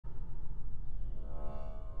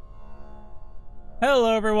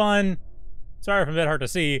Hello everyone! Sorry if I'm a bit hard to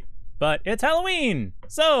see, but it's Halloween!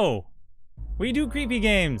 So, we do creepy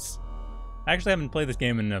games. I actually haven't played this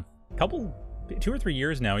game in a couple, 2 or 3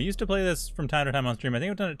 years now. I used to play this from time to time on stream. I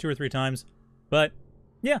think I've done it 2 or 3 times. But,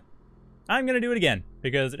 yeah, I'm gonna do it again,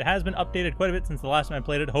 because it has been updated quite a bit since the last time I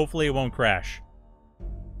played it. Hopefully it won't crash.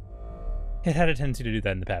 It had a tendency to do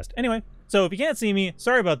that in the past. Anyway, so if you can't see me,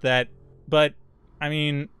 sorry about that, but, I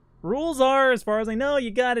mean, rules are, as far as I know,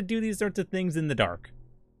 you gotta do these sorts of things in the dark.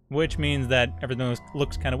 Which means that everything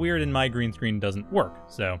looks kind of weird and my green screen doesn't work.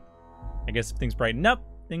 So, I guess if things brighten up,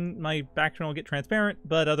 my background will get transparent,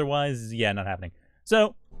 but otherwise, yeah, not happening.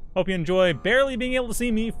 So, hope you enjoy barely being able to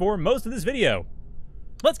see me for most of this video.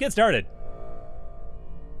 Let's get started!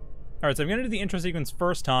 Alright, so I'm gonna do the intro sequence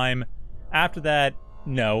first time. After that,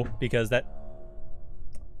 no, because that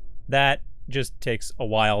just takes a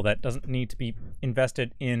while. That doesn't need to be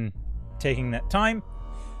invested in taking that time,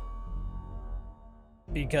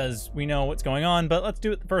 because we know what's going on, but let's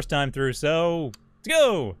do it the first time through, so let's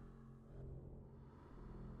go!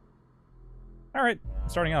 Alright,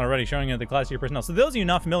 starting out already, showing you the class tier personnel. So those of you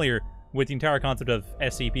not familiar with the entire concept of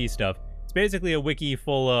SCP stuff, it's basically a wiki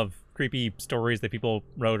full of creepy stories that people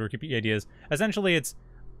wrote or creepy ideas. Essentially, it's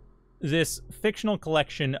this fictional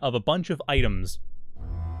collection of a bunch of items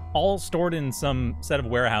all stored in some set of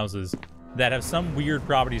warehouses that have some weird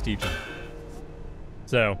properties to each other.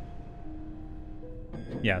 So,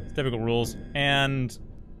 yeah, it's typical rules. And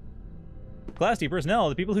Class D personnel are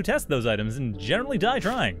the people who test those items and generally die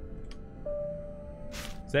trying.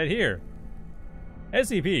 Said here.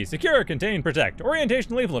 SCP, Secure, Contain, Protect.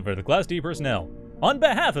 Orientation leaflet for the Class D personnel. On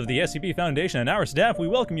behalf of the SCP Foundation and our staff, we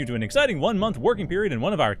welcome you to an exciting 1-month working period in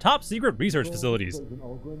one of our top secret research facilities.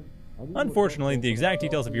 Unfortunately, the exact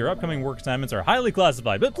details of your upcoming work assignments are highly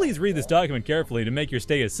classified, but please read this document carefully to make your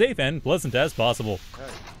stay as safe and pleasant as possible.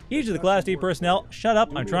 Each of the Class D personnel, shut up,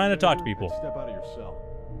 I'm trying to talk to people. Step out of your cell.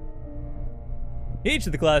 Each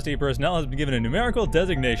of the Class D personnel has been given a numerical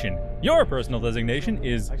designation. Your personal designation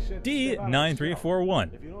is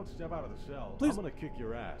D9341. If you don't step out of the cell, Please. I'm gonna kick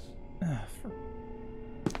your ass.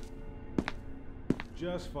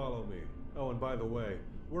 Just follow me. Oh, and by the way,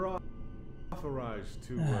 we're authorized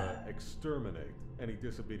to exterminate any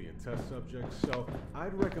disobedient test subjects, so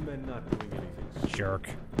I'd recommend not doing anything. Jerk.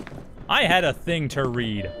 I had a thing to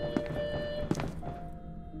read.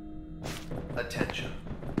 Attention.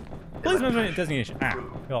 Please mention a designation. Ah,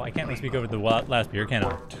 well, I can't really speak over the last beer, can I?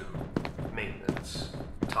 Report to maintenance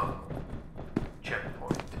tunnel.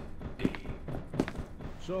 Checkpoint D.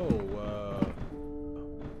 So,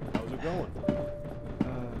 how's it going?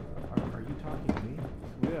 Are you talking to me?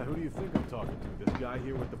 Yeah, who do you think I'm talking to? This guy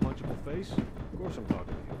here with the punchable face? Of course I'm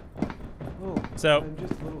talking to you. Oh, So, I'm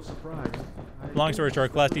just a little surprised. long story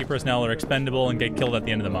short, Class D personnel are expendable and get killed at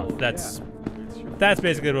the end of the month. That's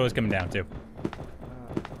basically what it was coming down to.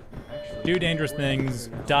 Do dangerous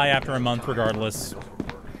things, die after a month regardless,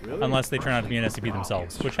 Really? unless they turn out to be an SCP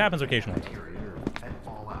themselves, which happens occasionally. At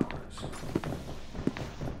all hours.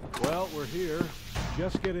 Well, we're here.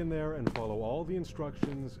 Just get in there and follow all the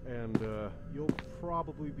instructions, and you'll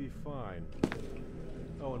probably be fine.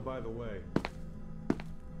 Oh, and by the way,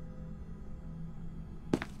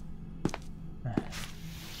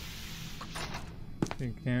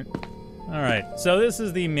 Alright, so this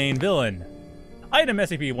is the main villain. Item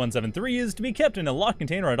SCP-173 is to be kept in a locked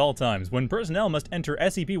container at all times. When personnel must enter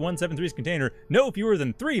SCP-173's container, no fewer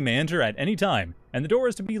than 3 may enter at any time, and the door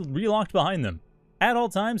is to be relocked behind them. At all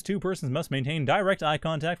times, 2 persons must maintain direct eye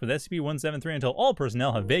contact with SCP-173 until all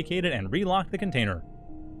personnel have vacated and relocked the container.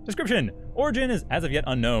 Description: Origin is as of yet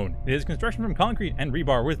unknown. It is construction from concrete and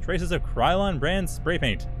rebar with traces of Krylon brand spray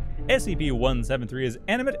paint. SCP-173 is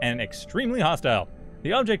animate and extremely hostile.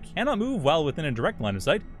 The object cannot move while within a direct line of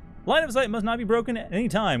sight. Line of sight must not be broken at any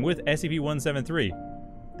time with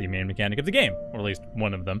SCP-173, the main mechanic of the game, or at least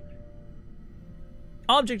one of them.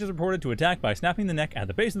 Object is reported to attack by snapping the neck at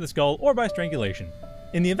the base of the skull or by strangulation.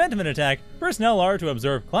 In the event of an attack, personnel are to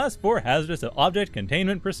observe Class 4 hazardous object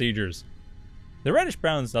containment procedures. The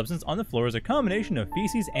reddish-brown substance on the floor is a combination of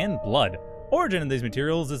feces and blood. Origin of these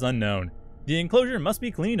materials is unknown. The enclosure must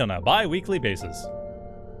be cleaned on a bi-weekly basis.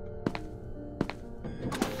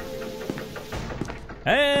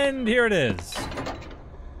 And here it is.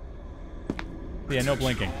 Yeah, no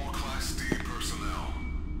blinking.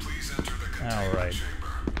 All right.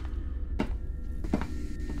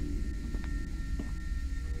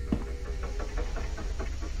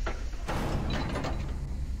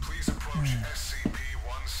 Please approach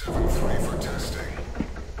SCP-173 for testing.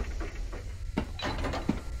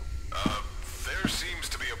 There seems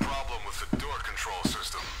to be a problem with the door control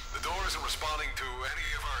system. The door isn't responding to any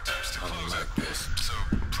of our attempts to close it. So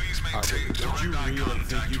please maintain direct eye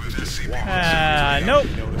contact with SCP. Nope.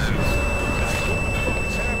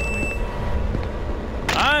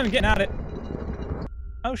 I'm getting at it.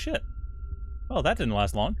 Oh, shit. Well, that didn't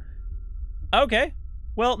last long. Okay.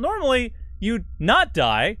 Well, normally, you'd not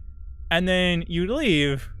die, and then you'd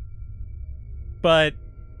leave. But,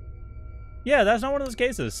 yeah, that's not one of those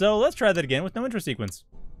cases. So let's try that again with no intro sequence.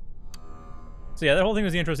 So yeah, that whole thing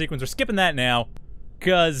was the intro sequence. We're skipping that now.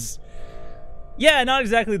 Because, yeah, not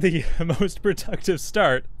exactly the most productive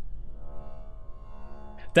start.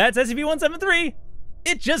 That's SCP-173.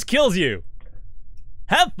 It just kills you.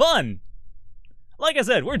 Have fun. Like I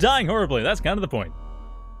said, we're dying horribly. That's kind of the point.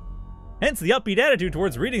 Hence the upbeat attitude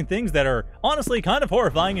towards reading things that are honestly kind of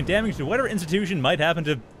horrifying and damaging to whatever institution might happen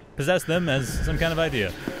to possess them as some kind of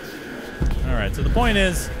idea. Alright, so the point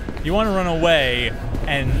is, you want to run away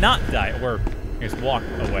and not die, or I guess walk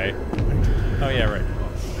away. Oh yeah, right.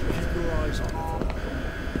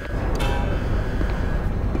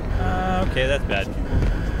 Okay, that's bad.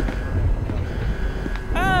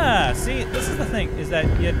 Ah, see, this is the thing, is that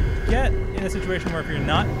you get in a situation where if you're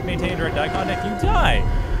not maintaining direct eye contact, you die.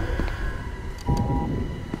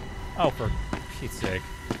 Oh, for Pete's sake.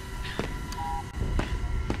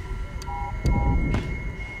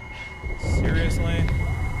 Seriously?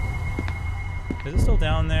 Is it still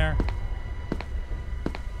down there?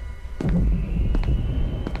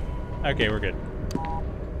 Okay, we're good.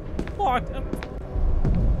 Locked up.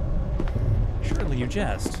 Surely you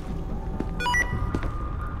jest.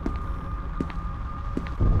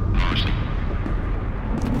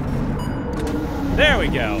 There we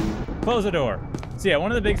go. Close the door. So yeah,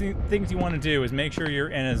 one of the big things you want to do is make sure you're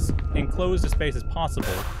in as enclosed a space as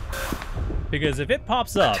possible. Because if it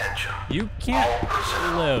pops up, you can't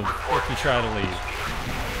live if you try to leave.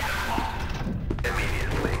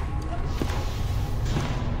 Immediately.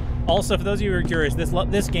 Also, for those of you who are curious,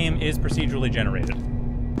 this game is procedurally generated.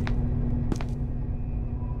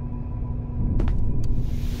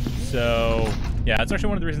 So, yeah, it's actually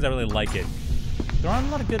one of the reasons I really like it. There aren't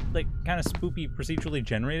a lot of good, like, kind of spoopy procedurally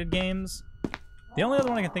generated games. The only other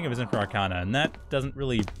one I can think of is Infra Arcana, and that doesn't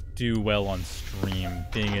really do well on stream,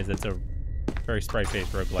 being as it's a very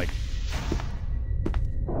sprite-based roguelike.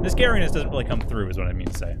 The scariness doesn't really come through, is what I mean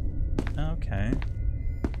to say. Okay.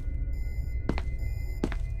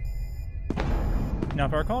 Now,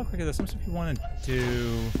 if I recall quickly, there's some stuff you want to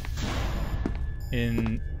do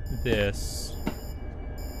in this.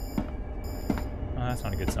 Oh, that's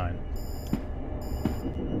not a good sign.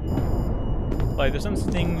 Like, there's some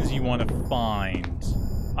things you want to find,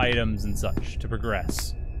 items and such, to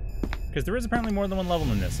progress. Because there is apparently more than one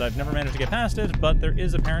level in this. I've never managed to get past it, but there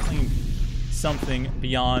is apparently something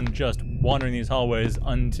beyond just wandering these hallways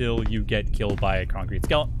until you get killed by a concrete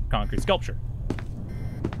sculpture.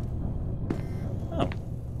 Oh.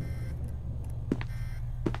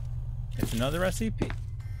 It's another SCP.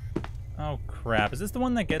 Oh, crap. Is this the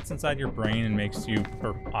one that gets inside your brain and makes you,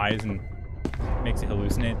 or eyes, and makes you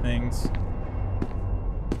hallucinate things?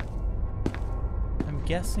 I'm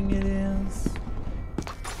guessing it is.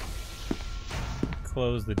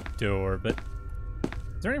 Close the door, but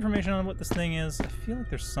is there any information on what this thing is? I feel like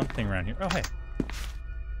there's something around here. Oh, hey.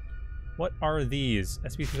 What are these?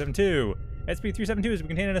 SCP-372. SCP-372 is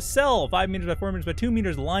contained in a cell, 5 meters by 4 meters by 2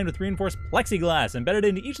 meters, lined with reinforced plexiglass. Embedded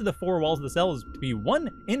into each of the 4 walls of the cell is to be one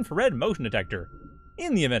infrared motion detector.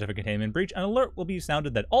 In the event of a containment breach, an alert will be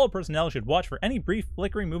sounded that all personnel should watch for any brief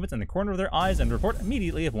flickering movements in the corner of their eyes and report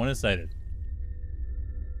immediately if one is sighted.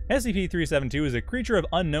 SCP-372 is a creature of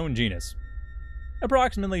unknown genus.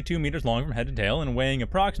 Approximately 2 meters long from head to tail and weighing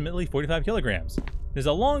approximately 45 kilograms. It is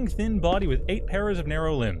a long, thin body with 8 pairs of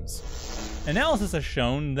narrow limbs. Analysis has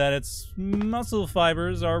shown that its muscle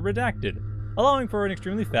fibers are redacted, allowing for an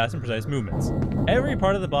extremely fast and precise movements. Every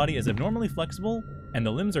part of the body is abnormally flexible, and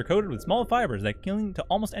the limbs are coated with small fibers that cling to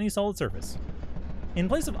almost any solid surface. In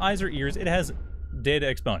place of eyes or ears, it has data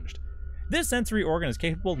expunged. This sensory organ is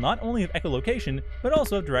capable not only of echolocation, but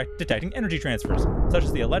also of detecting energy transfers, such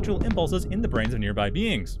as the electrical impulses in the brains of nearby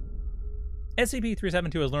beings.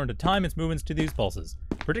 SCP-372 has learned to time its movements to these pulses,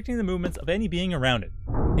 predicting the movements of any being around it.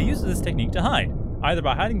 It uses this technique to hide, either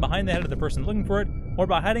by hiding behind the head of the person looking for it, or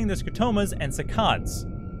by hiding their scotomas and saccades.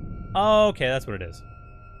 Okay, that's what it is.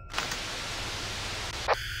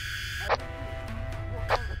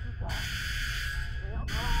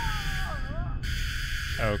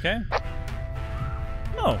 Okay.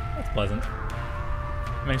 Oh, that's pleasant.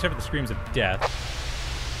 I mean, except for the screams of death.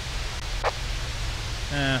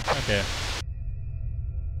 Okay.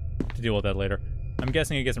 To deal with that later. I'm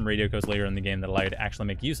guessing you get some radio codes later in the game that allow you to actually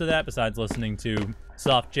make use of that, besides listening to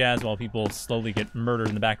soft jazz while people slowly get murdered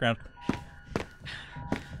in the background.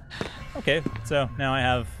 Okay, so now I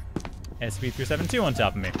have SCP-372 on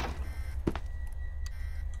top of me.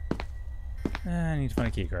 I need to find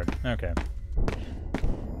a keycard. Okay.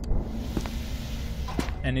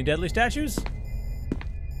 Any deadly statues?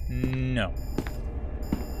 No.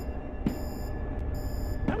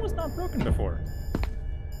 That was not broken before.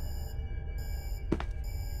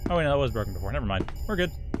 Oh wait, no, that was broken before. Never mind. We're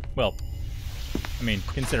good. Well, I mean,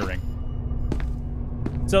 considering.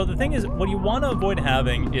 So the thing is, what you want to avoid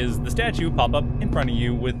having is the statue pop up in front of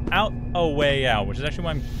you without a way out, which is actually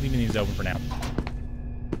why I'm leaving these open for now.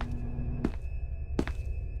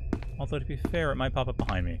 Although, to be fair, it might pop up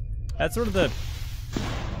behind me. That's sort of the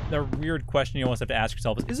weird question you always have to ask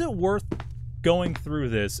yourself is it worth going through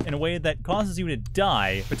this in a way that causes you to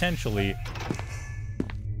die, potentially,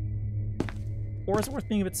 or is it worth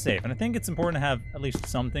being a bit safe? And I think it's important to have at least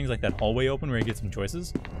some things like that hallway open where you get some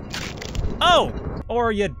choices. Oh!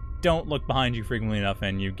 Or you don't look behind you frequently enough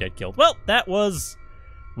and you get killed. Well, that was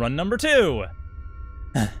run number 2.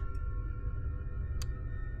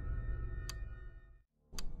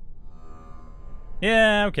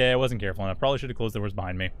 Yeah, okay, I wasn't careful enough. Probably should have closed the doors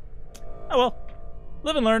behind me. Oh well.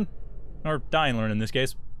 Live and learn. Or die and learn in this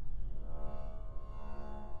case.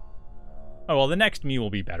 Oh well, the next me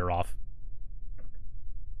will be better off.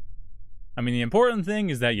 I mean, the important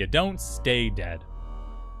thing is that you don't stay dead.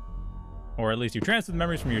 Or at least you transfer the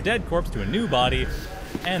memories from your dead corpse to a new body,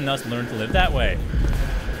 and thus learn to live that way.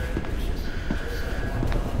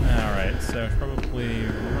 Alright, so probably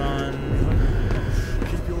run...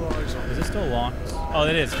 Is it still locked? Oh,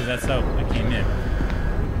 it is, because that's how I came in.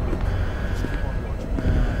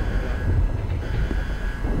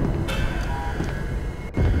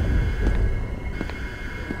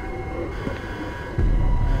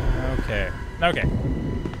 Okay. Okay.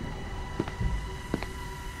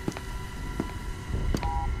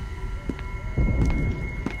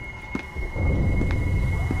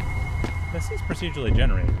 This is procedurally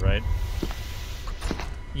generated, right?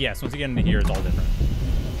 Yes, once you get into here, it's all different.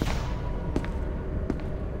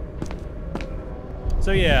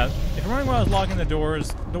 So yeah, if you're wondering why I was locking the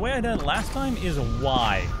doors, the way I did it last time is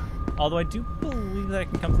Y. Although I do believe that I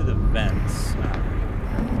can come through the vents.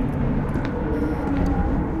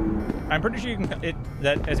 I'm pretty sure you can.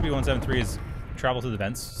 That SCP-173 is travel through the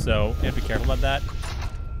vents, so you have to be careful about that.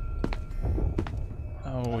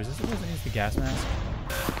 Oh, is this the person that needs the gas mask?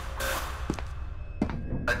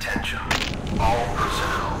 Attention. All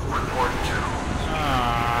personnel report to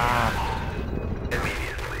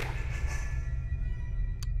immediately.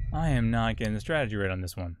 I am not getting the strategy right on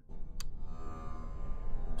this one.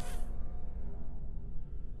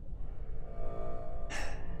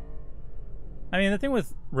 I mean, the thing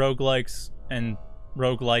with roguelikes and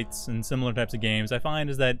roguelites and similar types of games I find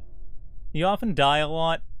is that you often die a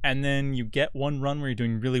lot, and then you get one run where you're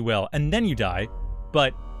doing really well, and then you die,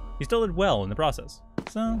 but you still did well in the process.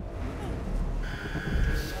 So,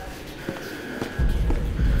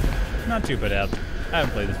 not too bad. I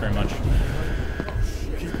haven't played this very much.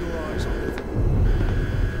 Keep your eyes on it.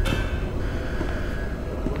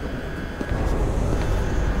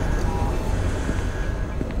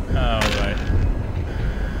 Oh, right.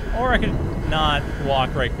 Or I could not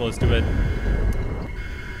walk right close to it.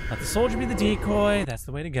 Let the soldier be the decoy. That's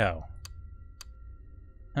the way to go.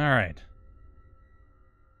 Alright.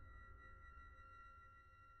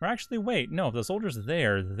 Or actually, wait. No, if the soldier's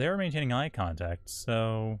there, they're maintaining eye contact,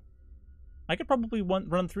 so... I could probably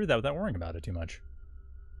run through that without worrying about it too much.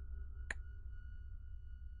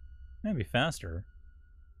 Maybe faster.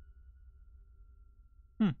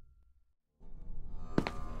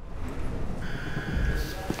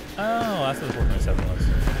 Oh, that's what the 427 was.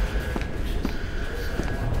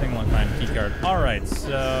 Thing like mine, keycard. Alright,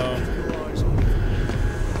 so...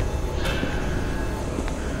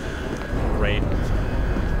 Great.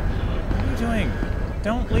 What are you doing?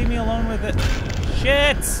 Don't leave me alone with it.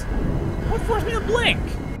 Shit! What forced me to blink?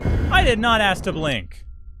 I did not ask to blink.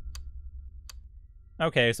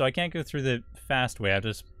 Okay, so I can't go through the fast way. I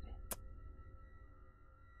just...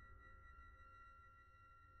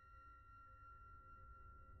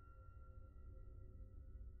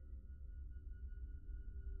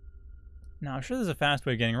 Now, I'm sure there's a fast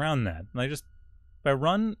way of getting around that. Like, just... If I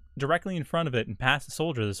run directly in front of it and past the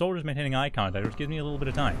soldier's maintaining eye contact, which gives me a little bit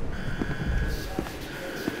of time.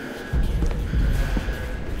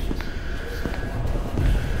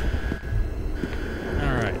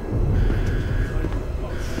 Alright.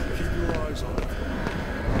 Keep your eyes on it.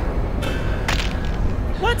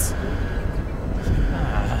 What?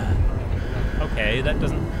 Okay,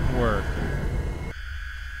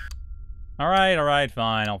 Alright,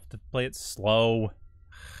 fine. I'll have to play it slow.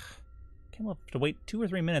 Can't have to wait 2 or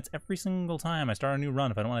 3 minutes every single time I start a new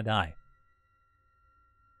run if I don't want to die.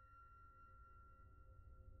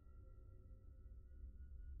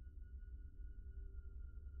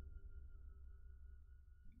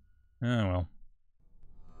 Oh, well.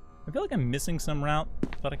 I feel like I'm missing some route,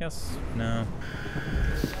 but I guess no.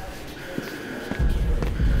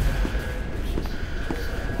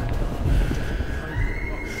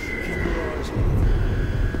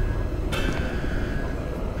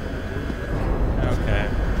 Okay.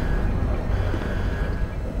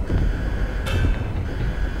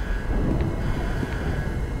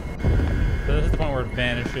 So this is the point where it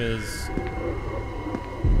vanishes.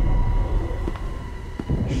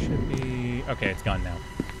 Should be... Okay, it's gone now.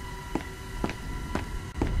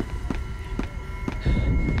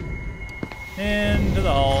 Into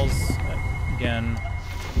the halls again.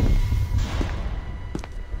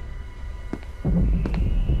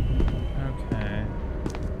 Okay.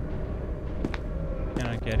 Can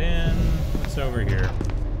I get in? What's over here?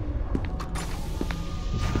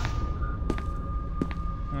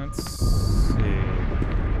 Let's see.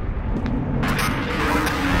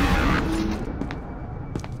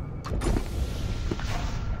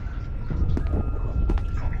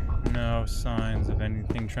 No signs of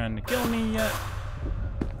anything trying to kill me yet.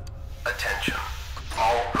 Attention.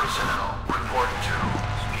 All personnel report to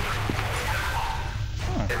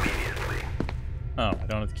immediately. Oh, I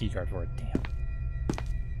don't have the keycard for it. Damn.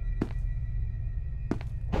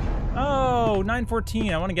 Oh,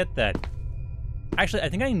 914. I want to get that. Actually, I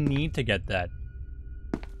think I need to get that.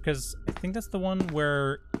 Because I think that's the one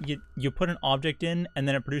where you put an object in, and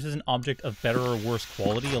then it produces an object of better or worse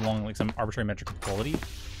quality along like some arbitrary metric of quality.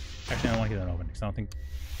 Actually, I don't want to get that open because I don't think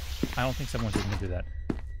 712 can do that.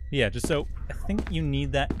 Yeah, just so I think you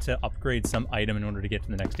need that to upgrade some item in order to get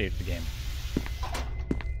to the next stage of the game.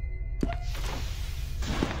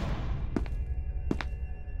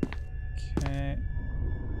 Okay.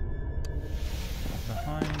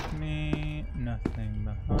 Behind me, nothing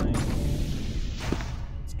behind me.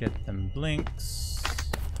 Let's get them blinks.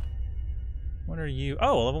 What are you?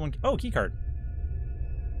 Oh, level 1. Oh, keycard.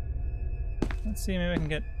 Let's see, maybe I can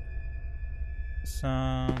get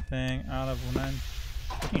something out of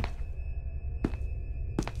 914.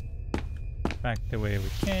 Back the way we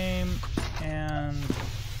came, and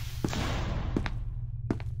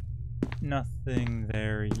nothing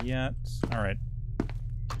there yet. Alright.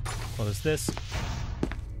 Close this.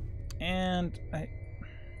 And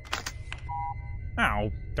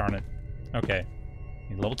ow, darn it. Okay.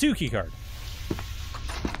 Need a level 2 keycard.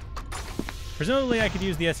 Presumably I could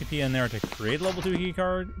use the SCP in there to create a level 2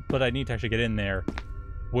 keycard, but I need to actually get in there,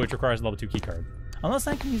 which requires a level 2 keycard. Unless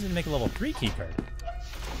I can use it to make a level 3 keycard.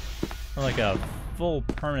 Or like a full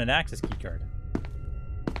permanent access keycard.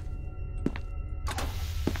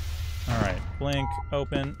 Alright, blink,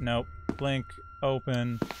 open, nope, blink,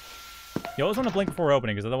 open. You always want to blink before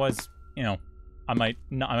opening, because otherwise, you know, I might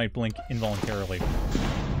blink involuntarily.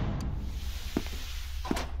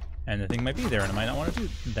 And the thing might be there, and I might not want to do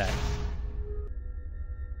that.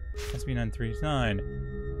 SCP-939.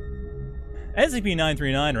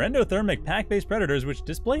 SCP-939 are endothermic pack-based predators which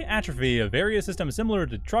display atrophy of various systems similar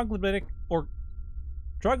to troglodytic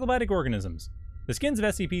organisms. The skins of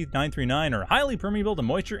SCP-939 are highly permeable to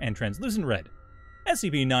moisture and translucent red.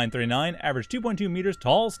 SCP-939 average 2.2 meters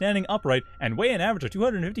tall, standing upright, and weigh an average of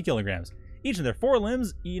 250 kilograms. Each of their 4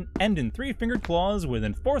 limbs end in 3-fingered claws with a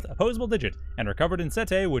 4th opposable digit, and are covered in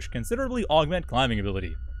setae which considerably augment climbing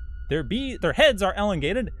ability. Their heads are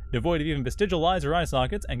elongated, devoid of even vestigial eyes or eye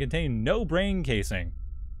sockets, and contain no brain casing.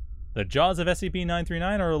 The jaws of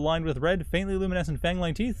SCP-939 are lined with red, faintly luminescent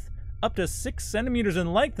fang-like teeth, up to 6 centimeters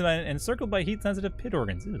in length and encircled by heat-sensitive pit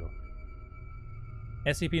organs. Ew.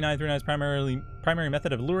 SCP-939's primary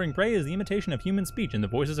method of luring prey is the imitation of human speech in the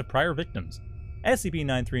voices of prior victims.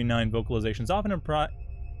 SCP-939 vocalizations often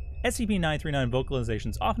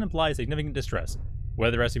imply significant distress.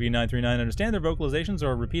 Whether SCP-939 understand their vocalizations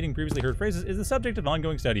or repeating previously heard phrases is the subject of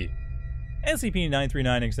ongoing study.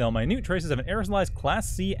 SCP-939 exhale minute traces of an aerosolized Class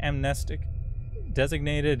C amnestic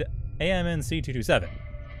designated AMNC-227.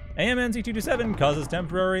 AMNC-227 causes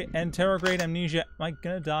temporary anterograde amnesia. Am I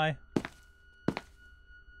gonna die?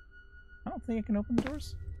 I don't think I can open the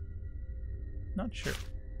doors. Not sure.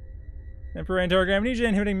 Temporary anterograde amnesia,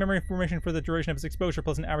 inhibiting memory formation for the duration of its exposure,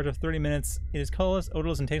 plus an average of 30 minutes. It is colorless,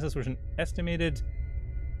 odorless, and tasteless, with an estimated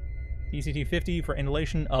ECT-50 for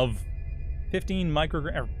inhalation of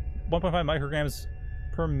 1.5 micrograms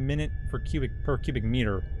per minute per cubic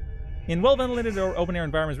meter. In well-ventilated or open-air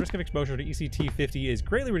environments, risk of exposure to ECT-50 is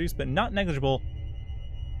greatly reduced, but not negligible.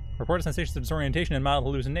 Reported sensations of disorientation and mild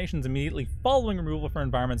hallucinations immediately following removal from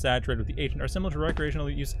environments saturated with the agent are similar to recreational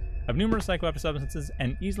use of numerous psychoactive substances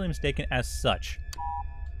and easily mistaken as such.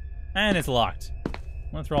 And it's locked.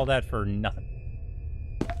 Went through all that for nothing.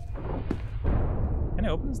 Can I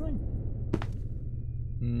open this thing?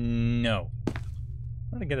 No.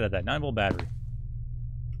 How did I get out of that? 9-volt battery.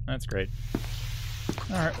 That's great.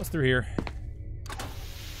 Alright, what's through here?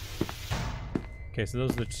 Okay, so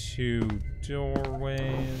those are the 2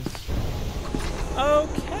 doorways.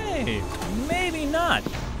 Okay, maybe not.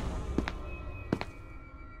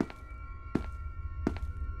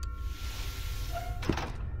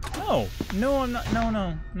 No, no, I'm not. No,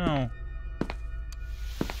 no, no.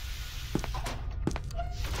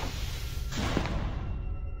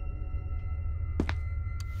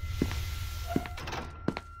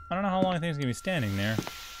 I don't know how long I think it's gonna be standing there,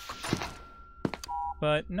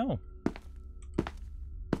 but no.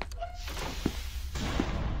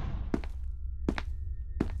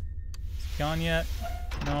 Gone yet?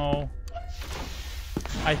 No.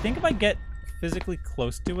 I think if I get physically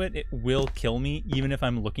close to it, it will kill me, even if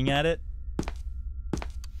I'm looking at it.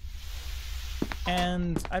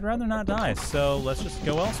 And I'd rather not die, so let's just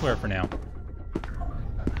go elsewhere for now.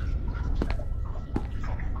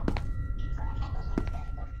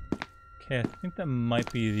 Okay, I think that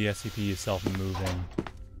might be the SCP itself moving.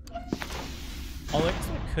 All I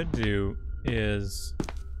could do is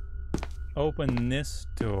open this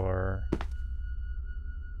door.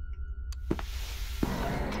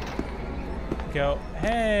 Go,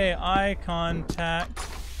 hey, eye contact.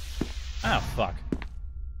 Oh, fuck.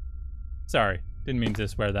 Sorry, didn't mean to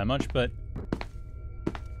swear that much, but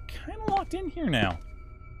kind of locked in here now.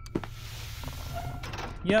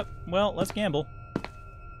 Yep, well, let's gamble.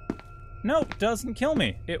 Nope, doesn't kill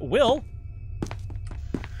me. It will.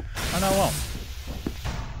 Oh, no, it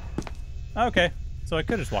won't. Okay, so I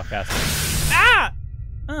could just walk past it. Ah!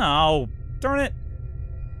 Oh, darn it.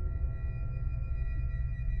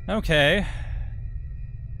 Okay.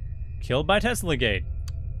 Killed by Tesla Gate.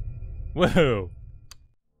 Whoa.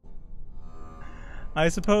 I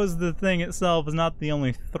suppose the thing itself is not the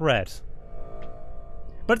only threat.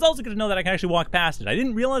 But it's also good to know that I can actually walk past it. I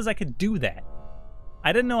didn't realize I could do that.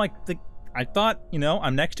 I didn't know I thought, you know,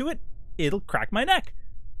 I'm next to it, it'll crack my neck.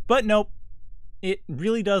 But nope. It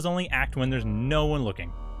really does only act when there's no one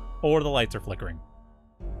looking. Or the lights are flickering.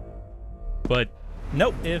 But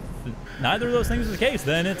nope, if neither of those things is the case,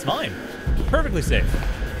 then it's fine. Perfectly safe.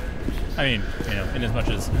 I mean, you know, in as much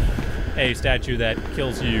as a statue that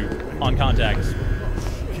kills you on contact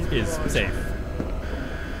is safe.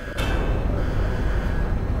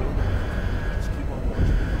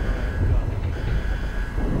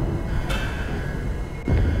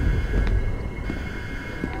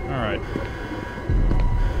 Alright.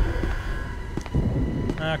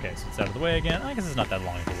 Okay, so it's out of the way again. I guess it's not that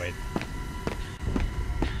long to wait.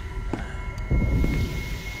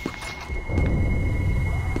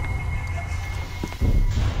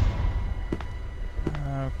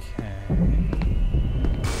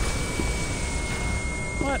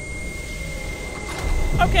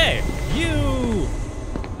 Okay, you.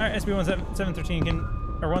 All right, SCP-1713 can,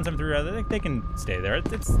 or 173 rather, they can stay there.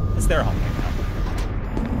 It's their home right now.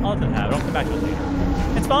 I'll let them have it. I'll come back to it later.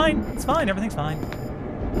 It's fine. It's fine. Everything's fine.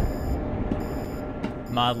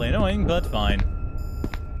 Mildly annoying, but fine.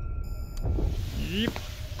 Yep.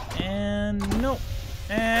 And nope.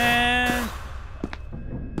 And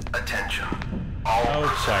attention. All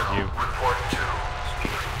personnel report to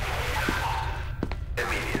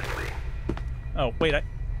immediately. Oh wait, crap.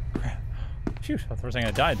 Phew, I thought for a second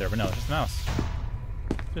I died there, but no, it's just the mouse.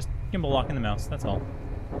 Just gimbal locking the mouse, that's all.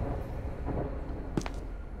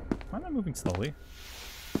 Why am I moving slowly?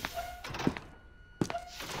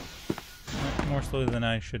 More slowly than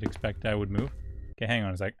I should expect I would move. Okay, hang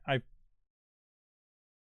on a sec.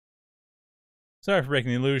 Sorry for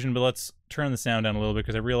breaking the illusion, but let's turn the sound down a little bit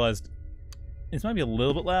because I realized this might be a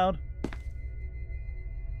little bit loud.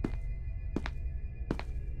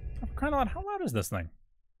 For crying out loud, how loud is this thing?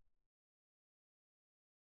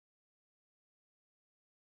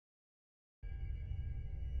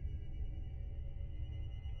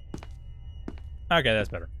 Okay, that's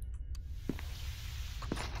better.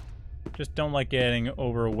 Just don't like getting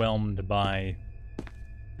overwhelmed by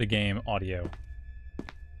the game audio.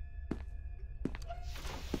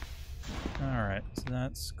 Alright, so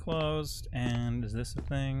that's closed, and is this a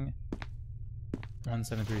thing?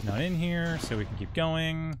 173 is not in here, so we can keep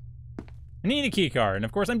going. I need a key card, and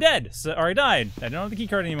of course I'm dead! So, or I died! I don't have the key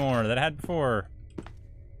card anymore that I had before.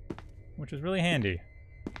 Which is really handy.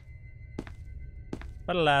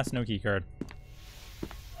 But alas, no key card.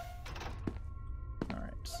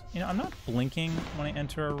 Alright. You know, I'm not blinking when I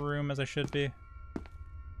enter a room as I should be.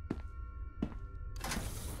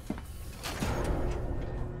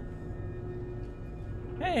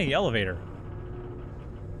 Hey, elevator.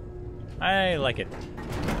 I like it.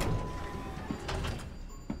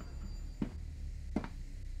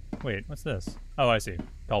 Wait, what's this? Oh, I see.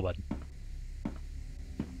 Call button.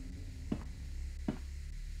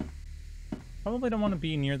 Probably don't want to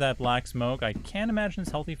be near that black smoke. I can't imagine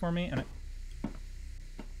it's healthy for me, and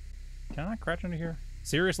can I not crouch under here?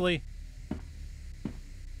 Seriously?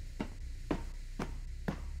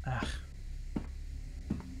 Ugh.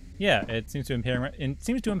 Yeah, it seems to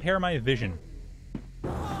impair my vision.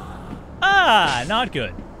 Ah, not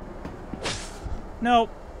good.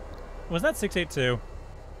 Nope. Was that 682?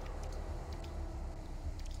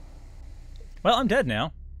 Well, I'm dead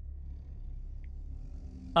now.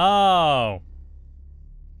 Oh.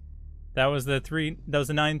 That was the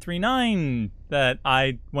 939 that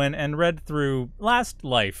I went and read through last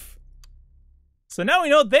life. So now we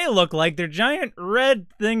know what they look like. They're giant red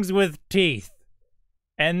things with teeth.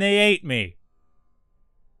 And they ate me.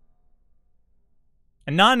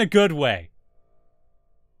 And not in a good way.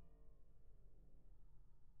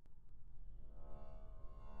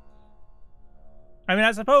 I mean,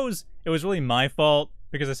 I suppose it was really my fault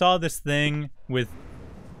because I saw this thing with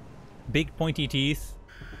big pointy teeth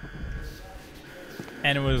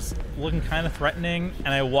and it was looking kind of threatening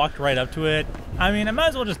and I walked right up to it. I mean, I might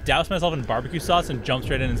as well just douse myself in barbecue sauce and jump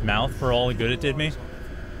straight in its mouth for all the good it did me.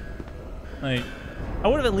 Like, I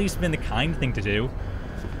would have at least been the kind thing to do.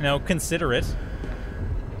 You know, consider it.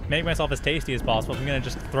 Make myself as tasty as possible if I'm gonna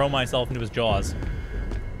just throw myself into his jaws.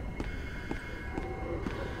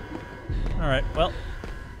 Alright, well.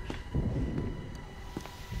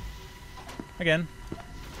 Again.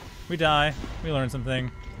 We die. We learn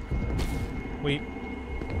something.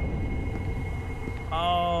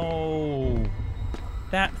 Oh.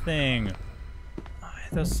 That thing. I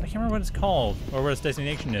can't remember what it's called, or what its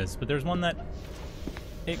destination is, but there's one that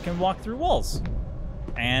it can walk through walls.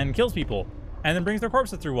 And kills people. And then brings their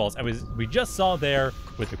corpses through walls. We just saw there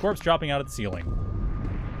with the corpse dropping out of the ceiling.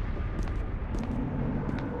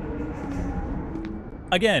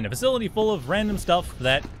 Again, a facility full of random stuff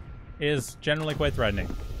that is generally quite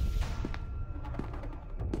threatening.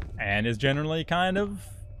 And is generally kind of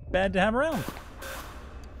bad to have around.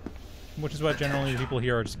 Which is what generally the people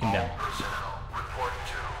here are just condemned. Report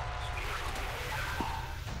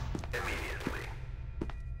to immediately.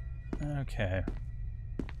 Okay.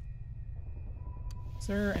 Is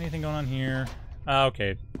there anything going on here?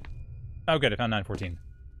 Okay. Oh, good. I found 914.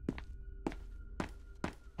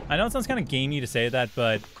 I know it sounds kind of gamey to say that,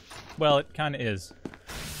 but, well, it kind of is.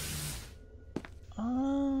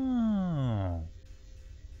 Oh.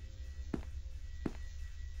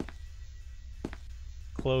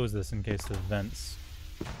 Close this in case of vents.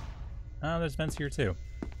 Oh, there's vents here too.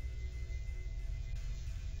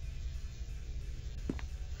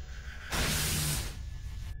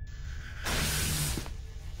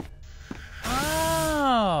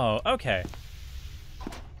 Oh, okay.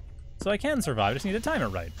 So I can survive, I just need to time it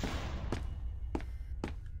right.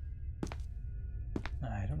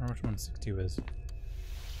 I don't remember which one 62 is.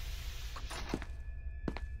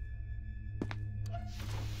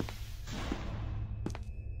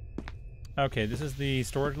 Okay, this is the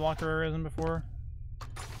storage locker I was in before.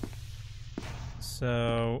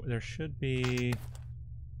 So there should be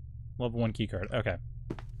level 1 keycard. Okay.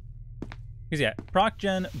 Because yeah, proc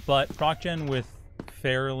gen, but proc gen with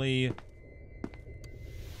fairly...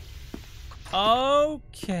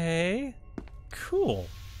 Okay. Cool.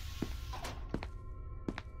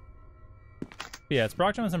 But yeah, it's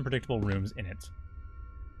proc gen with some predictable rooms in it.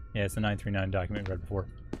 Yeah, it's the 939 document we read before.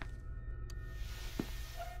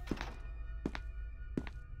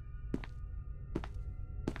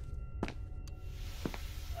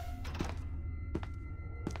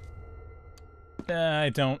 I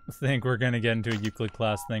don't think we're gonna get into a Euclid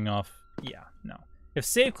class thing off. Yeah, no. If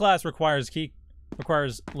save class requires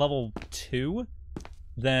level 2,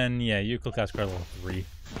 then yeah, Euclid class requires level 3.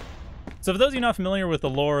 So for those of you not familiar with the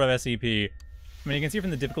lore of SCP, I mean, you can see from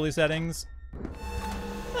the difficulty settings.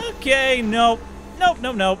 Okay, nope.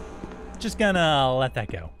 Just gonna let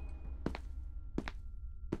that go.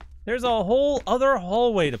 There's a whole other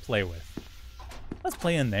hallway to play with. Let's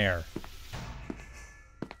play in there.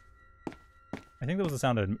 I think that was the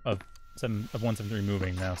sound of 173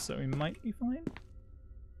 moving now, so we might be fine.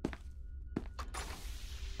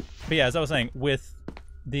 But yeah, as I was saying, with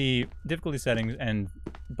the difficulty settings and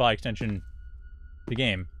by extension, the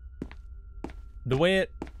game, the way it,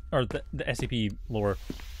 or the SCP lore,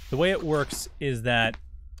 the way it works is that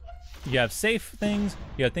You have safe things,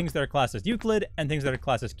 you have things that are classed as Euclid, and things that are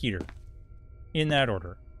classed as Keter. In that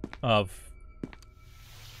order of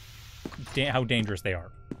how dangerous they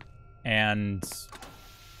are. And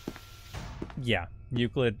yeah,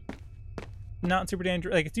 Euclid, not super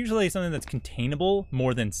dangerous. Like, it's usually something that's containable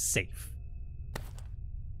more than safe.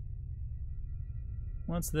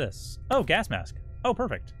 What's this? Oh, gas mask. Oh,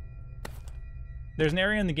 perfect. There's an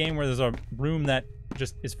area in the game where there's a room that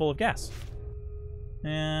just is full of gas.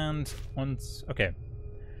 And once, okay.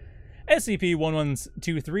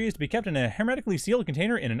 SCP-1123 is to be kept in a hermetically sealed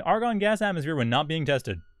container in an argon gas atmosphere when not being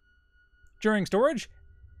tested. During storage,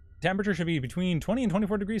 temperature should be between 20 and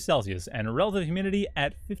 24 degrees Celsius and relative humidity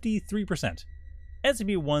at 53%.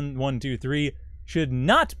 SCP-1123 should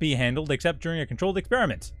not be handled except during a controlled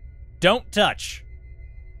experiment. Don't touch!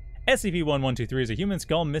 SCP-1123 is a human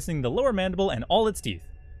skull missing the lower mandible and all its teeth.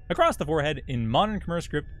 Across the forehead in modern Khmer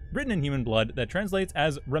script written in human blood that translates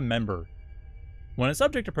as remember. When a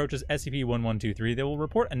subject approaches SCP-1123, they will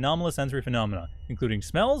report anomalous sensory phenomena, including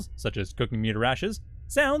smells, such as cooking meat or ashes,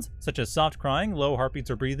 sounds, such as soft crying, low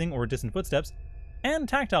heartbeats or breathing, or distant footsteps, and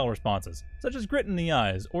tactile responses, such as grit in the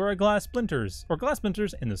eyes, or glass splinters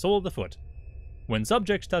in the sole of the foot. When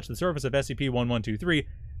subjects touch the surface of SCP-1123,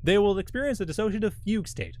 they will experience a dissociative fugue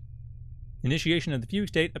state. Initiation of the fugue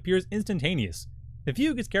state appears instantaneous. The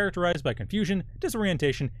fugue is characterized by confusion,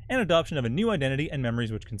 disorientation, and adoption of a new identity and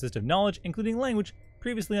memories which consist of knowledge, including language,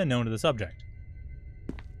 previously unknown to the subject.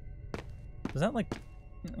 Is that like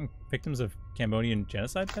victims of Cambodian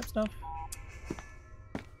genocide type stuff?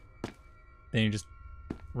 Then you just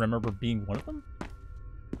remember being one of them?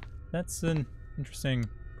 That's an interesting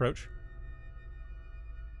approach.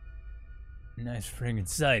 Nice friggin'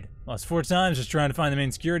 sight. Lost 4 times just trying to find the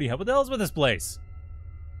main security hub. What the hell's with this place?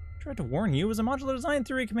 Tried to warn you, it was a modular design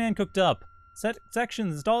theory command cooked up. Set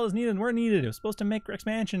sections installed as needed and where needed. It was supposed to make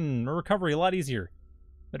expansion or recovery a lot easier.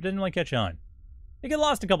 But it didn't really catch on. It got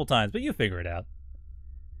lost a couple times, but you figure it out.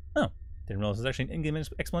 Oh, didn't realize there's actually an in-game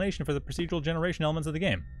explanation for the procedural generation elements of the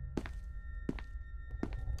game.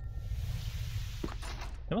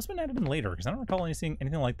 That must have been added in later, because I don't recall seeing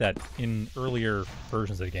anything like that in earlier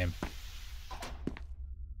versions of the game.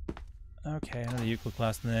 Okay, another Euclid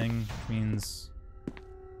class thing, which means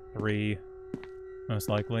 3, most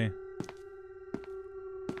likely.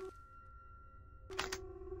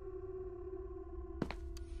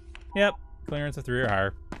 Yep, clearance of 3 or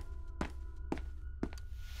higher.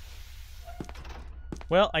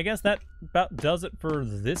 Well, I guess that about does it for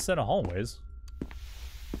this set of hallways.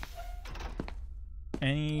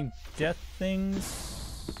 Any death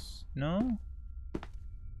things? No?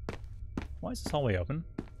 Why is this hallway open?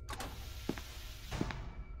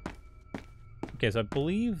 Okay, so I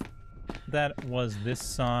believe that was this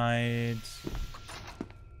side.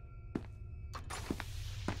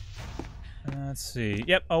 Let's see.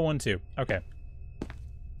 Yep, 012. Okay.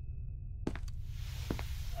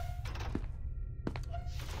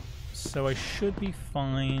 So I should be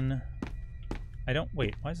fine. I don't...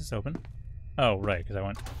 Wait, why is this open? Oh, right, because I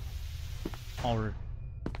went...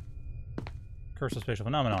 Curse of Spatial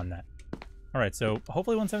Phenomena on that. Alright, so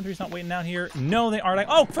hopefully 173's not waiting out here. No, they aren't.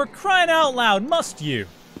 Oh, for crying out loud, must you?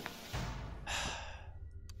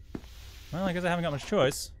 Well, I guess I haven't got much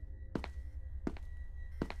choice.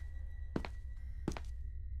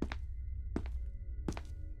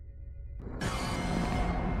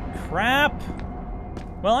 Crap!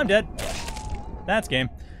 Well, I'm dead. That's game.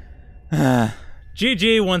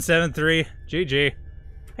 GG, 173. GG.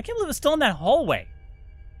 I can't believe it's still in that hallway.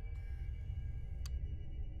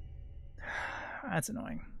 That's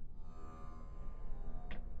annoying.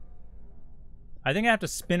 I think I have to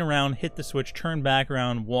spin around, hit the switch, turn back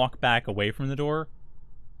around, walk back away from the door,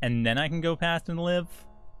 and then I can go past and live.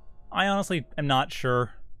 I honestly am not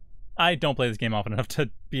sure. I don't play this game often enough to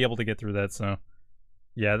be able to get through that, so...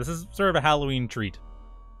 Yeah, this is sort of a Halloween treat,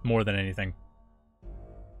 more than anything.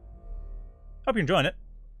 Hope you're enjoying it.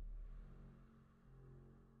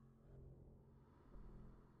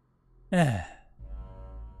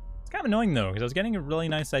 It's kind of annoying, though, because I was getting a really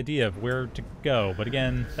nice idea of where to go, but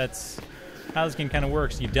again, that's how this game kind of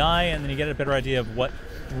works. You die, and then you get a better idea of what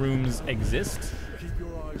rooms exist,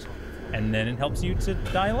 and then it helps you to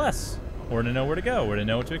die less, or to know where to go, or to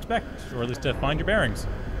know what to expect, or at least to find your bearings.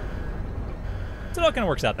 So it all kind of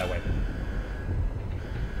works out that way.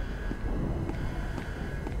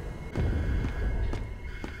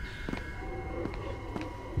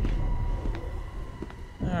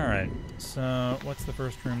 Alright, so what's the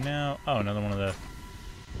first room now? Oh, another one of the...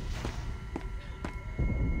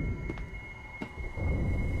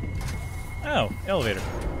 Oh, elevator.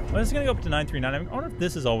 Well, this is going to go up to 939. I wonder if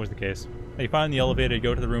this is always the case. You find the elevator, you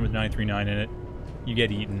go to the room with 939 in it, you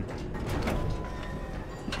get eaten.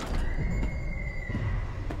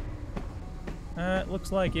 It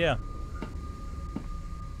looks like, yeah.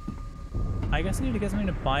 I guess I need to get something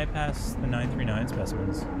to bypass the 939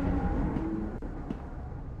 specimens.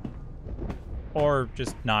 Or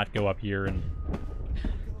just not go up here and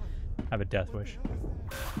have a death wish.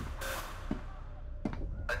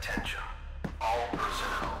 Attention. All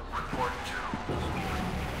personnel report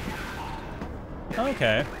to...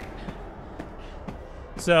 Okay.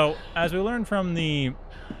 So, as we learned from the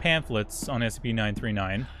pamphlets on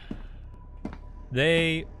SCP-939,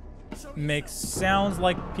 they make sounds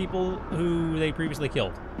like people who they previously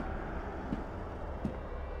killed.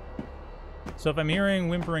 So if I'm hearing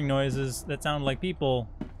whimpering noises that sound like people,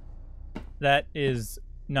 that is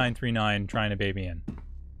 939 trying to bait me in.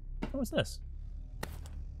 What was this?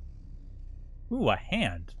 Ooh, a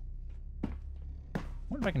hand. I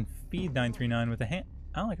wonder if I can feed 939 with a hand.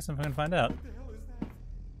 Oh, I guess I'm gonna find out.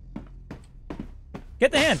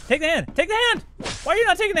 Get the hand! Take the hand! Take the hand! Why are you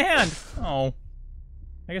not taking the hand? Oh.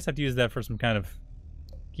 I guess I have to use that for some kind of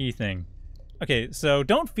key thing. Okay, so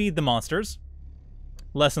don't feed the monsters.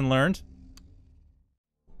 Lesson learned.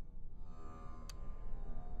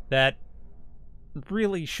 That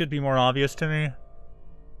really should be more obvious to me.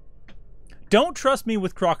 Don't trust me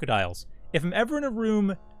with crocodiles. If I'm ever in a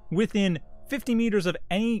room within 50 meters of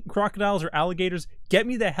any crocodiles or alligators, get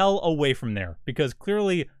me the hell away from there. Because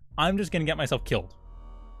clearly, I'm just gonna get myself killed.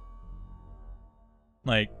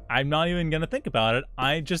 Like, I'm not even gonna think about it.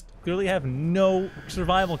 I just clearly have no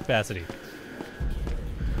survival capacity.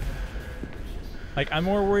 Like, I'm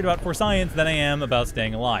more worried about for science than I am about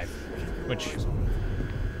staying alive. Which,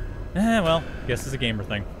 well, I guess is a gamer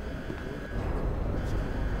thing.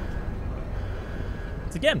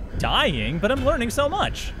 It's again, dying, but I'm learning so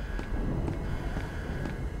much.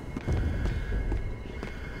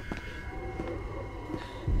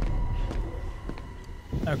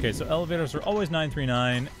 Okay, so elevators are always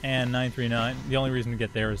 939, and 939, the only reason to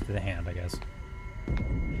get there is to the hand, I guess.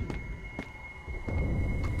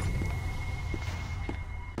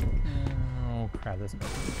 Oh, crap, that's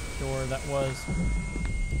the door that was.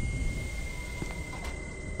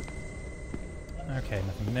 Okay,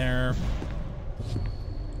 nothing there.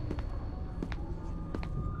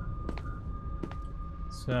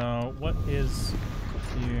 So, what is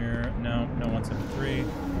here? No, no 173.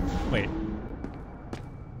 Wait.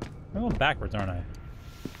 I'm going backwards, aren't I?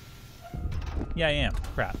 Yeah, I am.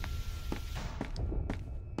 Crap.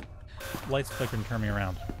 Lights flicker and turn me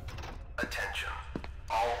around. Attention.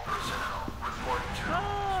 All personnel report to...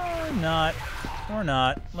 Oh, not. Or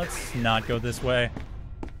not. Let's not go this way.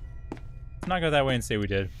 Let's not go that way and say we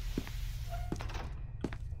did.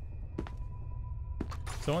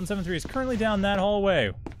 So 173 is currently down that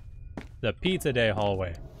hallway. The Pizza Day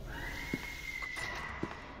hallway.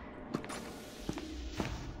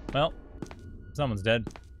 Well, someone's dead.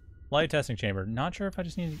 Light testing chamber. Not sure if I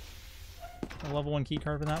just need a level 1 key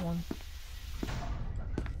card for that one.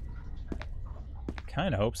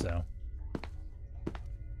 Kinda hope so.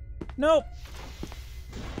 Nope.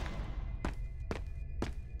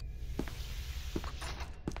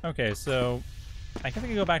 Okay, so I guess I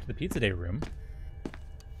can go back to the Pizza Day room.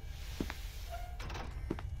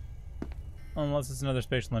 Unless it's another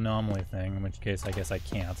spatial anomaly thing, in which case I guess I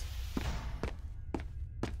can't.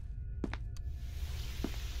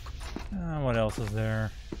 What else is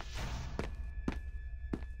there?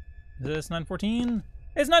 Is this 914?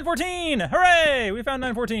 It's 914! Hooray! We found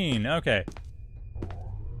 914! Okay.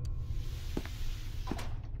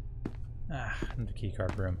 The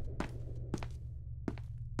keycard room.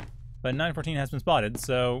 But 914 has been spotted,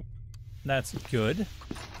 so that's good.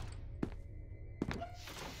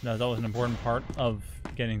 That's always an important part of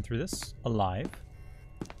getting through this alive.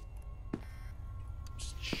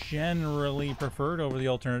 It's generally preferred over the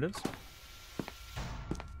alternatives.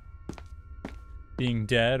 Being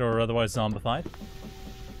dead or otherwise zombified.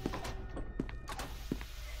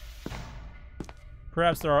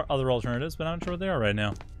 Perhaps there are other alternatives, but I'm not sure what they are right now.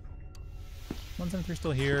 173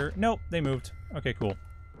 still here. Nope, they moved. Okay, cool.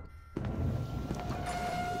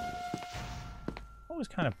 Always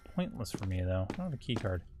kind of pointless for me, though. I don't have a key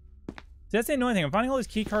card. See, that's the annoying thing. I'm finding all these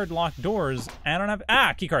key card locked doors, and I don't have...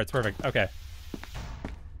 Ah, key cards. Perfect. Okay.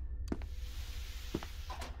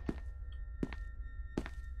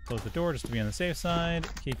 Close the door just to be on the safe side.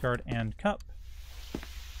 Key card and cup.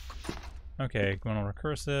 Okay, going on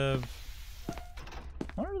recursive. I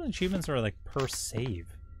wonder if the achievements are like per save.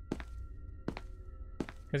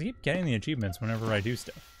 Because I keep getting the achievements whenever I do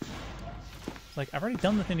stuff. It's like, I've already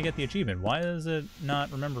done the thing to get the achievement. Why is it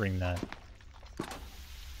not remembering that?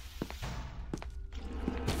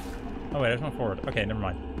 Oh, wait, I just went forward. Okay, never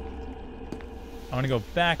mind. I want to go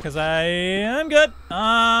back because I'm good.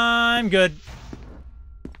 I'm good.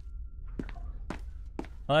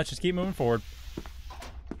 Well, let's just keep moving forward.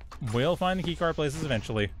 We'll find the keycard places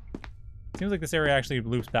eventually. Seems like this area actually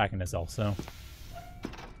loops back in itself, so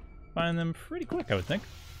find them pretty quick, I would think.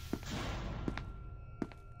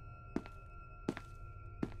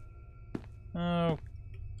 Oh,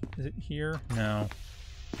 is it here? No.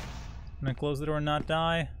 I'm gonna close the door and not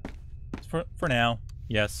die. For now,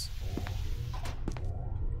 yes.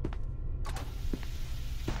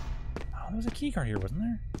 Oh, there was a keycard here, wasn't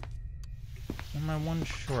there? Am I one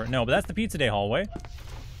short? No, but that's the Pizza Day hallway.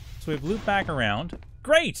 So we've looped back around.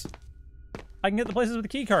 Great! I can get the places with the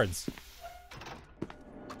key cards.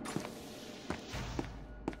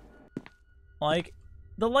 Like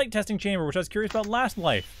the light testing chamber, which I was curious about last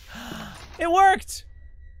life. It worked!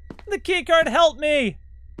 The key card helped me!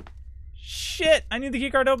 Shit! I need the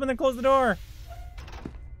key card to open and close the door.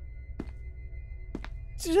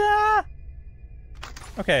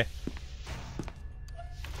 Okay.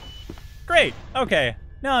 Great! Okay.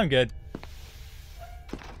 Now I'm good.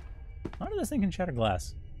 How did this thing can shatter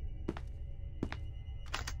glass?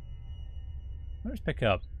 Where's pick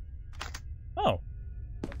up? Oh.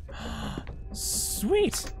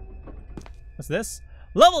 Sweet! What's this?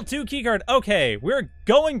 Level 2 keycard. Okay, we're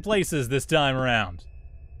going places this time around.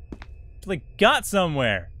 Actually got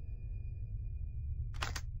somewhere.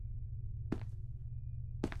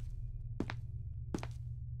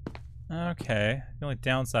 Okay. The only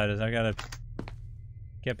downside is I gotta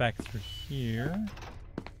get back through here.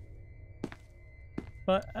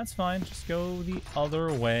 But that's fine. Just go the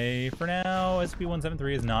other way. For now,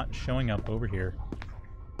 SCP-173 is not showing up over here.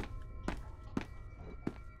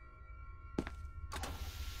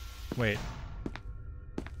 Wait.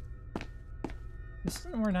 This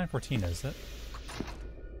isn't where 914 is it?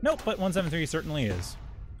 Nope, but 173 certainly is.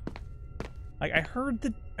 Like I heard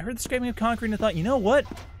the scraping of concrete and I thought, you know what?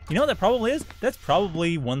 You know what that probably is? That's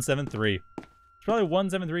probably 173. It's probably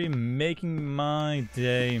 173 making my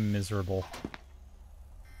day miserable.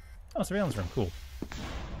 Oh, surveillance room, cool.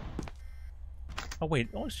 Oh wait,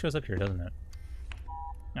 it always shows up here, doesn't it?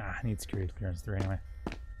 Ah, I need security clearance 3 anyway.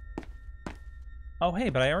 Oh hey,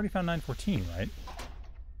 but I already found 914, right?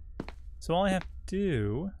 So all I have to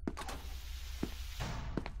do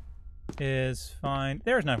is find...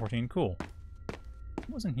 There's 914, cool. It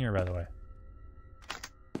wasn't here, by the way.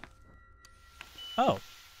 Oh.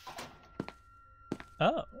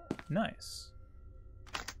 Oh, nice.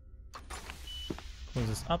 Close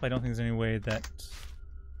this up. I don't think there's any way that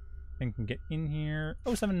thing can get in here.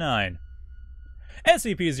 079.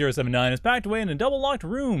 SCP-079 is packed away in a double-locked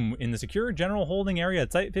room in the secure general holding area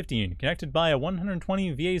at Site-15, connected by a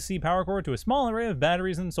 120 VAC power cord to a small array of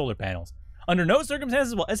batteries and solar panels. Under no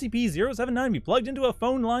circumstances will SCP-079 be plugged into a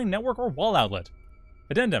phone line, network, or wall outlet.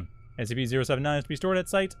 Addendum. SCP-079 is to be stored at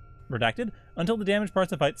Site, redacted, until the damaged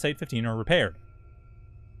parts of Site-15 are repaired.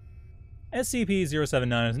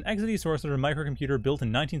 SCP-079 is an exidy sorcerer microcomputer built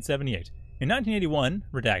in 1978. In 1981,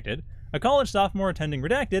 redacted, a college sophomore attending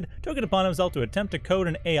redacted took it upon himself to attempt to code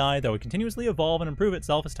an AI that would continuously evolve and improve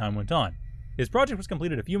itself as time went on. His project was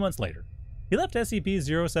completed a few months later. He left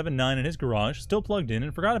SCP-079 in his garage, still plugged in,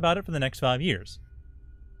 and forgot about it for the next 5 years.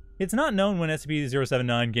 It's not known when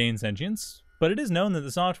SCP-079 gained sentience, but it is known that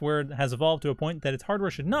the software has evolved to a point that its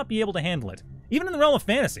hardware should not be able to handle it, even in the realm of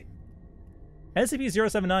fantasy.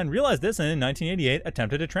 SCP-079 realized this and in 1988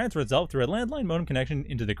 attempted to transfer itself through a landline modem connection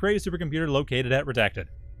into the Cray supercomputer located at Redacted.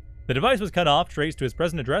 The device was cut off, traced to its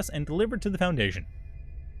present address, and delivered to the Foundation.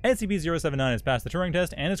 SCP-079 has passed the Turing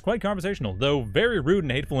test and is quite conversational, though very rude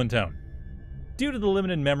and hateful in tone. Due to the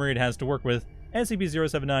limited memory it has to work with,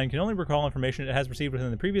 SCP-079 can only recall information it has received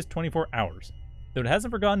within the previous 24 hours, though it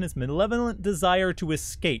hasn't forgotten its malevolent desire to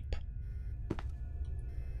escape.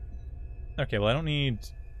 Okay, well I don't need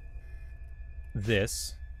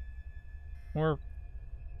this. Or...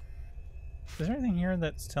 is there anything here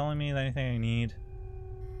that's telling me that anything I need?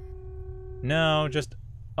 No, just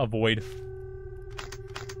avoid.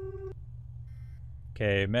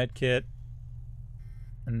 Okay, medkit.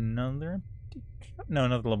 Another empty... no,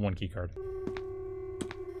 another level 1 keycard.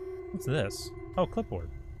 What's this? Oh, clipboard.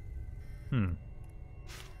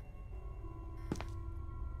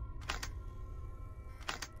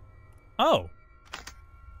 Oh!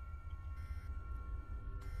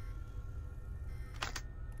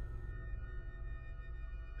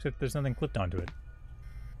 Except there's nothing clipped onto it.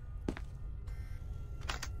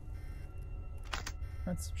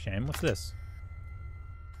 That's a shame. What's this?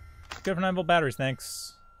 Good for 9-volt batteries,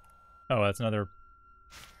 thanks. Oh, that's another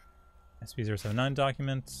SCP-079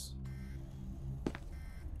 document.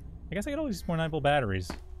 I guess I could always use more 9-volt batteries.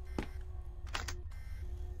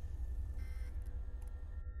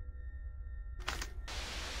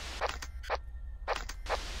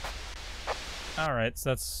 Alright,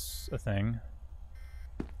 so that's a thing.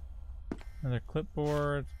 Another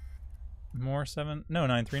clipboard. More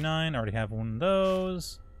 939. Already have one of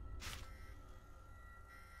those.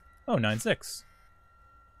 Oh, 96.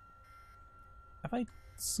 Have I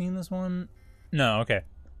seen this one? No, okay.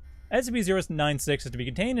 SCP-096 is to be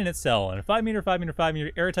contained in its cell in a 5-meter, 5-meter,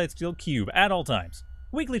 5-meter airtight steel cube at all times.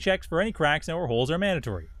 Weekly checks for any cracks or holes are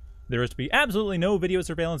mandatory. There is to be absolutely no video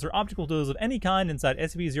surveillance or optical tools of any kind inside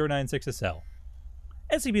SCP-096's cell.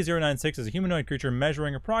 SCP-096 is a humanoid creature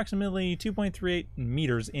measuring approximately 2.38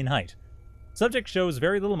 meters in height. Subject shows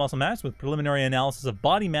very little muscle mass, with preliminary analysis of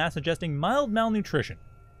body mass suggesting mild malnutrition.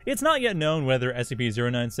 It's not yet known whether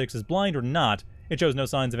SCP-096 is blind or not. It shows no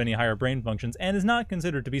signs of any higher brain functions and is not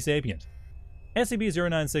considered to be sapient.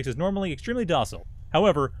 SCP-096 is normally extremely docile.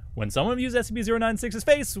 However, when someone views SCP-096's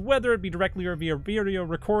face, whether it be directly or via video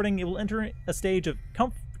recording, it will enter a stage of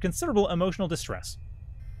considerable emotional distress.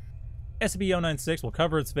 SCP-096 will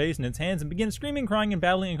cover its face and its hands and begin screaming, crying, and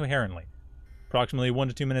babbling incoherently. Approximately 1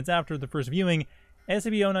 to 2 minutes after the first viewing,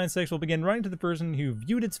 SCP-096 will begin running to the person who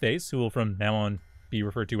viewed its face, who will from now on be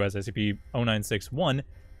referred to as SCP-096-1.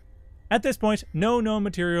 At this point, no known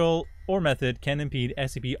material or method can impede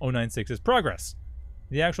SCP-096's progress.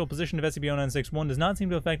 The actual position of SCP-096-1 does not seem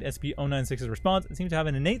to affect SCP-096's response. It seems to have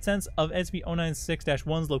an innate sense of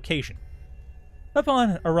SCP-096-1's location.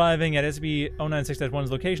 Upon arriving at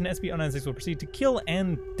SCP-096-1's location, SCP-096 will proceed to kill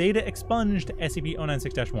and data expunge to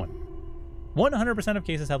SCP-096-1. 100% of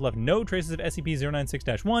cases have left no traces of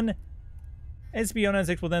SCP-096-1.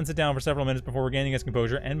 SCP-096 will then sit down for several minutes before regaining its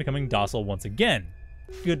composure and becoming docile once again.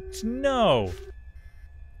 Good to know.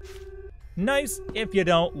 Nice if you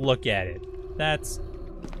don't look at it. That's...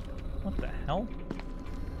 what the hell?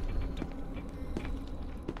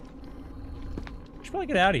 I should probably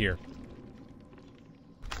get out of here.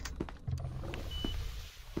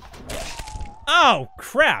 Oh,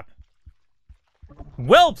 crap!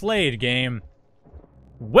 Well played, game.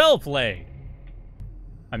 Well played.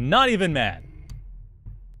 I'm not even mad.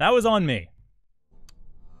 That was on me.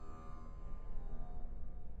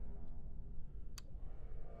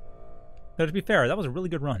 Though to be fair, that was a really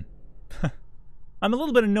good run. I'm a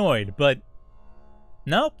little bit annoyed, but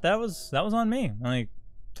nope, that was on me. Like,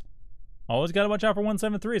 always gotta watch out for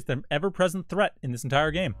 173. It's the ever-present threat in this entire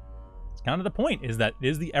game. It's kind of the point, is that it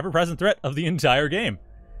is the ever-present threat of the entire game.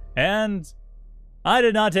 And I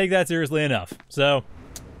did not take that seriously enough. So,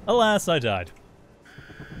 alas, I died.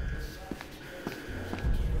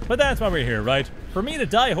 But that's why we're here, right? For me to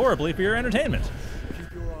die horribly for your entertainment.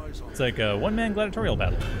 It's like a one-man gladiatorial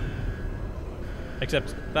battle.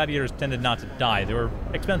 Except gladiators tended not to die. They were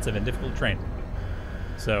expensive and difficult to train.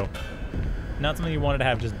 So, not something you wanted to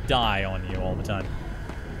have just die on you all the time.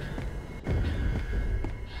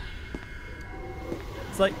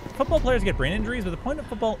 It's like, football players get brain injuries, but the point of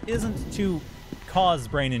football isn't to cause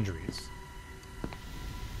brain injuries.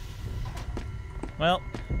 Well,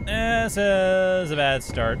 this is a bad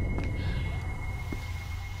start.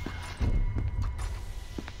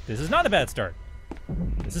 This is not a bad start.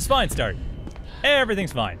 This is fine start.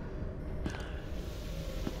 Everything's fine.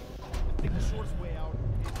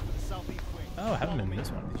 Oh, I haven't been in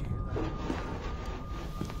this one.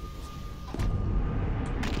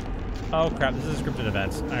 Oh crap, this is a scripted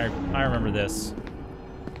event. I remember this.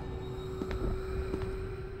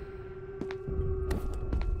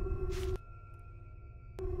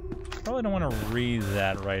 Probably don't want to read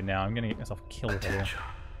that right now. I'm gonna get myself killed here. Attention.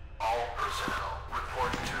 All personnel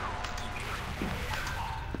report to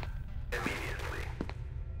immediately.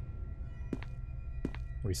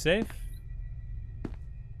 Are we safe?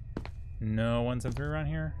 No 173 around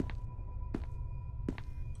here.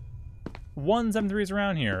 173 is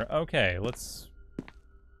around here. Okay, let's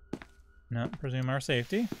not presume our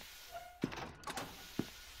safety.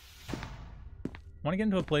 Want to get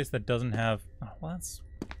into a place that doesn't have... oh, well, that's...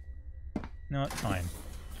 no, it's fine.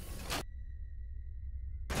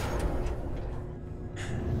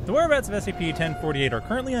 The whereabouts of SCP-1048 are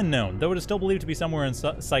currently unknown, though it is still believed to be somewhere in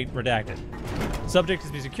site redacted. Subject is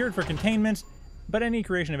to be secured for containment, but any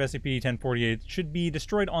creation of SCP-1048 should be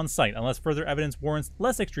destroyed on site unless further evidence warrants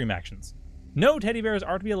less extreme actions. No teddy bears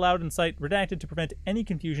are to be allowed in site redacted to prevent any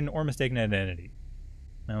confusion or mistaken identity.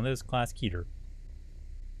 Now this is Class Keter.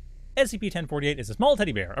 SCP-1048 is a small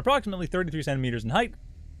teddy bear, approximately 33 centimeters in height.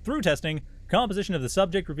 Through testing, composition of the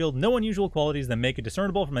subject revealed no unusual qualities that make it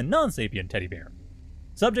discernible from a non-sapient teddy bear.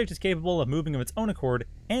 Subject is capable of moving of its own accord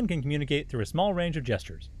and can communicate through a small range of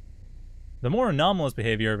gestures. The more anomalous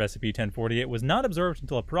behavior of SCP-1048 was not observed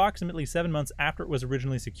until approximately 7 months after it was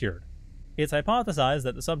originally secured. It's hypothesized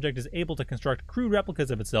that the subject is able to construct crude replicas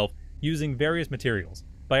of itself using various materials,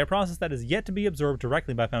 by a process that is yet to be observed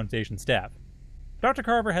directly by Foundation staff. Dr.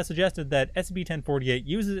 Carver has suggested that SCP-1048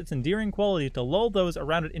 uses its endearing quality to lull those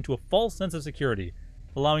around it into a false sense of security,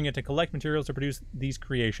 allowing it to collect materials to produce these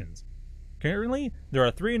creations. Currently, there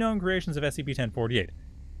are 3 known creations of SCP-1048,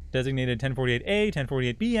 designated 1048-A,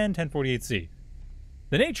 1048-B, and 1048-C.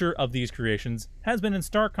 The nature of these creations has been in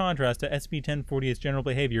stark contrast to SCP-1048's general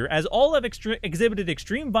behavior, as all have exhibited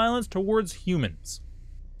extreme violence towards humans.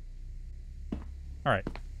 Alright.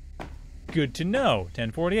 Good to know.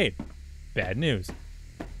 1048. Bad news.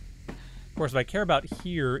 Of course, what I care about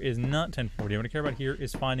here is not 1048. What I care about here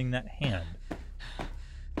is finding that hand.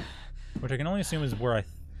 Which I can only assume is where I...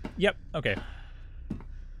 Yep, okay.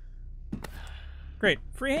 Great.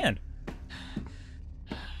 Free hand.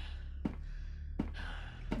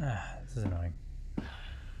 This is annoying.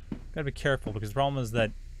 Gotta be careful, because the problem is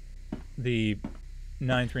that the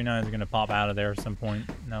 939s are going to pop out of there at some point,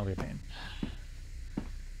 and that'll be a pain.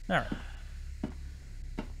 Alright.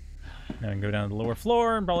 Now we can go down to the lower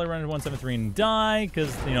floor and probably run into 173 and die,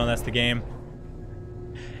 because, you know, that's the game.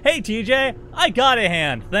 Hey, TJ! I got a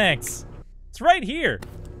hand! Thanks! It's right here!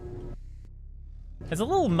 It's a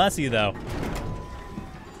little messy, though.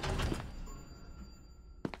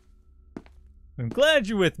 I'm glad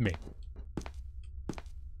you're with me.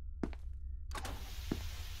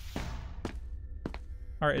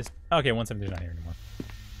 Alright, it's... Okay, 173's not here anymore.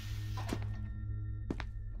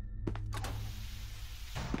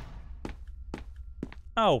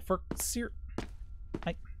 Oh, for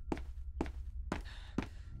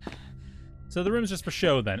So the room's just for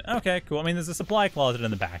show, then. Okay, cool. I mean, there's a supply closet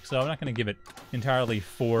in the back, so I'm not going to give it entirely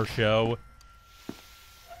for show.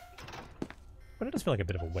 But it does feel like a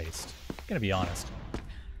bit of a waste. I'm going to be honest.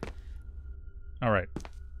 Alright.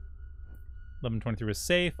 1123 was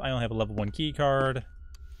safe. I only have a level 1 key card.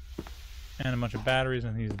 And a bunch of batteries.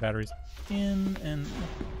 I'm going to use the batteries in and...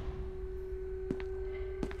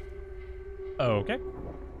 Okay.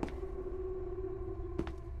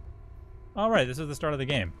 Alright, this is the start of the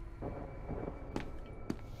game.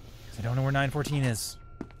 Because I don't know where 914 is.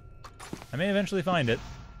 I may eventually find it.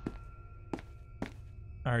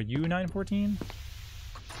 Are you 914?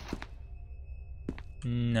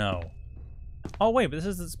 No. Oh wait, but this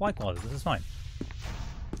is the supply closet. This is fine.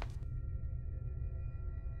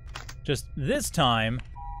 Just this time...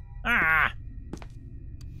 Ah!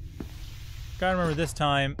 Gotta remember this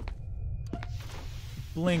time...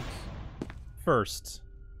 Blink first.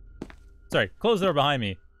 Sorry, close the door behind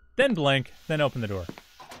me. Then blink, then open the door.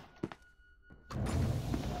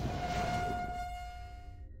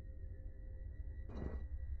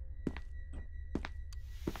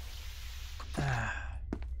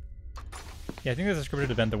 Yeah, I think there's a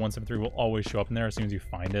scripted event that 173 will always show up in there as soon as you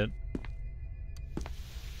find it.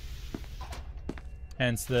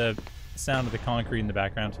 Hence the sound of the concrete in the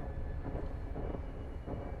background.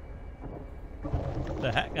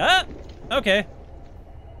 The heck? Ah! Okay.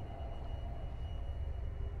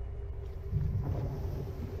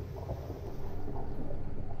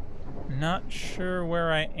 Not sure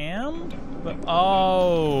where I am, but...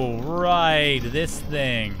 Oh, right. This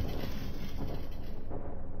thing.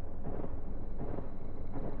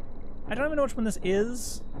 I don't even know which one this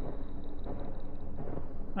is.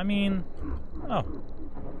 I mean... Oh.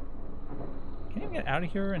 Can you get out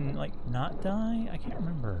of here and, like, not die? I can't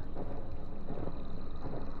remember.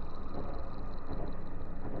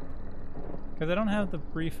 Because I don't have the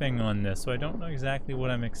briefing on this, so I don't know exactly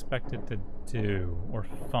what I'm expected to do, or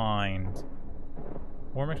find,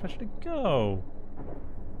 or where I'm expected to go,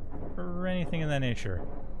 or anything of that nature.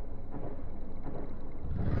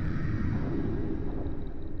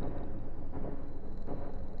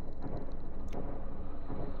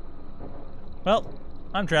 Well,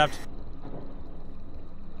 I'm trapped.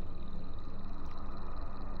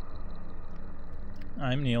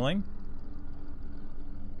 I'm kneeling.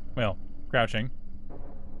 Well, crouching.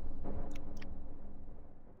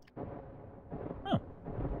 Oh.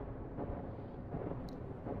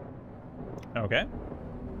 Okay.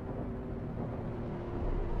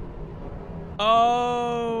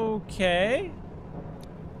 Okay.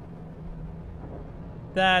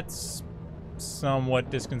 That's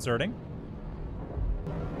somewhat disconcerting.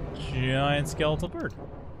 Giant skeletal bird.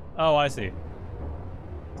 Oh, I see.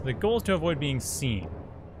 So the goal is to avoid being seen.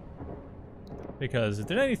 Because if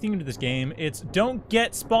there's any theme to this game, it's don't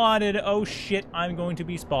get spotted. Oh shit, I'm going to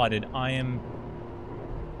be spotted. I am...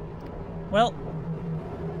 Well...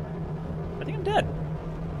 I think I'm dead.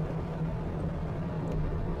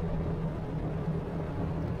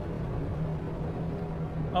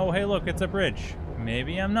 Oh, hey, look, it's a bridge.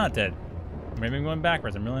 Maybe I'm not dead. Maybe I'm going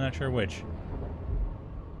backwards. I'm really not sure which.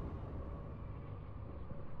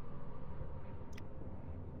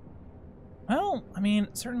 Well, I mean,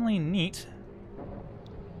 certainly neat.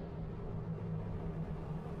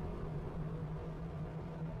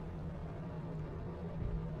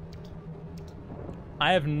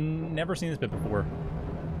 I have never seen this bit before.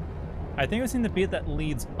 I think I've seen the bit that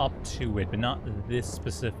leads up to it, but not this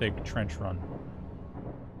specific trench run.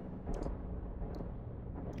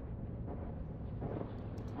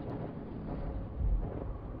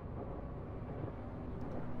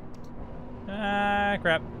 Ah,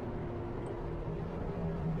 crap.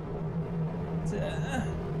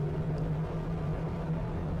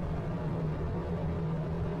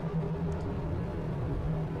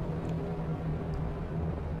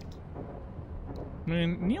 I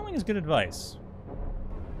mean, kneeling is good advice.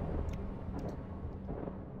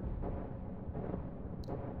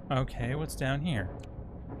 Okay, what's down here?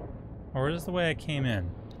 Or is this the way I came in?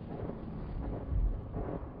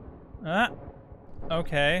 Ah!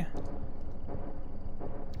 Okay.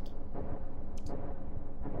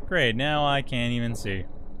 Great, now I can't even see.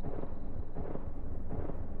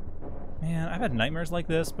 Man, I've had nightmares like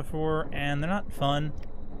this before, and they're not fun.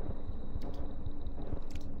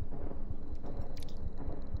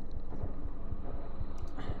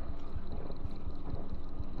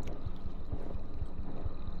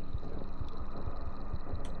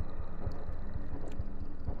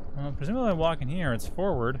 Well, presumably I walk in here, it's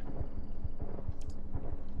forward.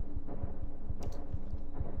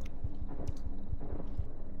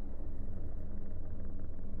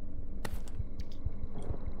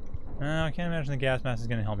 I can't imagine the gas mask is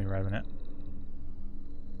going to help me right a minute.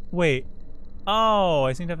 Wait. Oh,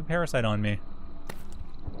 I seem to have a parasite on me.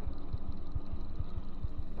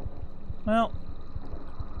 Well,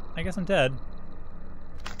 I guess I'm dead.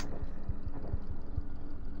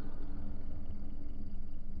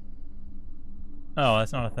 Oh,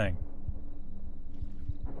 that's not a thing.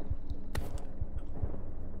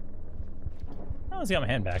 Oh, let's get my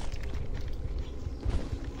hand back.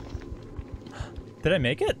 Did I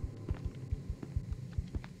make it?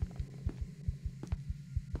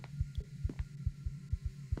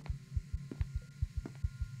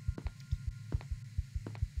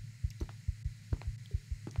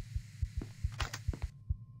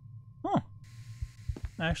 Huh.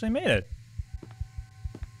 I actually made it.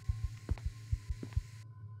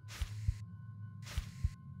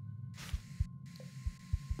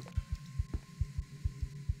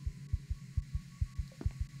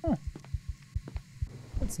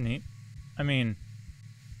 That's neat. I mean,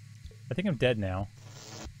 I think I'm dead now.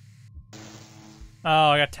 Oh,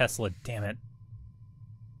 I got Tesla. Damn it.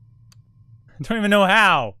 I don't even know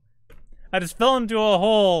how. I just fell into a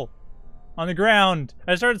hole on the ground.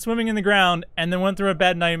 I started swimming in the ground and then went through a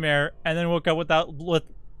bad nightmare and then woke up with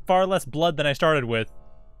far less blood than I started with.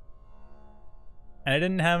 And I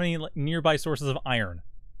didn't have any nearby sources of iron.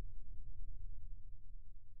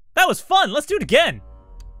 That was fun. Let's do it again.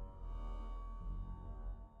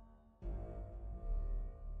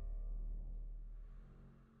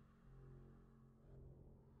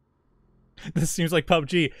 This seems like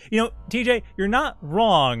PUBG. You know, TJ, you're not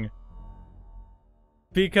wrong.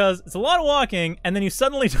 Because it's a lot of walking, and then you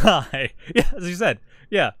suddenly die. Yeah, as you said.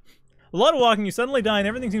 Yeah. A lot of walking, you suddenly die, and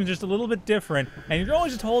everything seems just a little bit different. And you're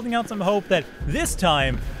always just holding out some hope that this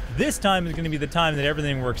time is going to be the time that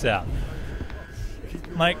everything works out.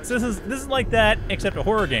 Like, so this is like that, except a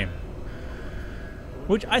horror game.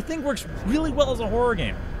 Which I think works really well as a horror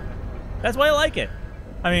game. That's why I like it.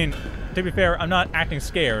 I mean, to be fair, I'm not acting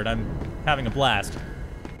scared. I'm having a blast.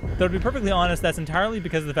 Though to be perfectly honest, that's entirely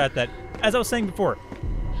because of the fact that, as I was saying before,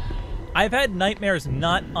 I've had nightmares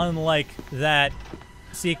not unlike that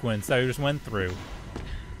sequence that I just went through.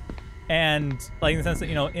 And, like, in the sense that,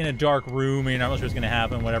 you know, in a dark room, and you're not really sure what's going to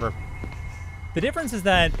happen, whatever. The difference is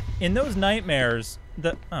that in those nightmares,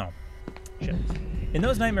 in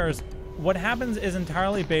those nightmares, what happens is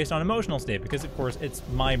entirely based on emotional state, because, of course, it's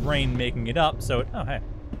my brain making it up, so oh, hey.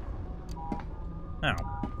 Oh.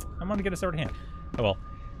 I'm gonna get a sword hand. Oh, well.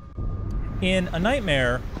 In a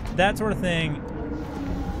nightmare, that sort of thing,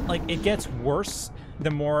 like, it gets worse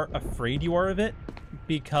the more afraid you are of it,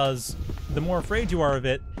 because the more afraid you are of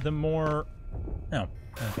it, the more... Oh,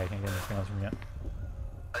 okay, I can't get anything else from yet.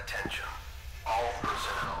 Attention. All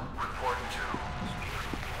personnel report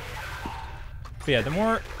to... But yeah,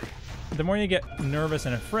 the more you get nervous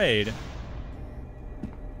and afraid...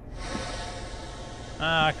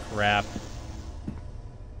 Ah, crap.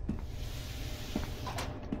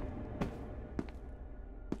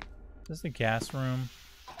 Is this the gas room?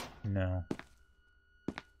 No.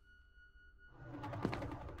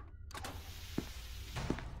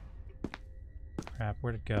 Crap,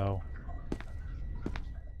 where'd it go?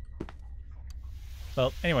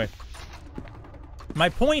 Well, anyway. My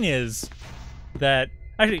point is that...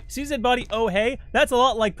 Actually, CZ Body, oh hey, that's a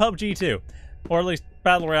lot like PUBG too. Or at least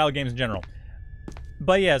Battle Royale games in general.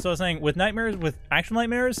 But yeah, so I was saying, with nightmares, with actual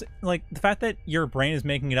nightmares, like, the fact that your brain is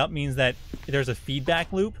making it up means that there's a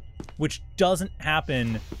feedback loop, which doesn't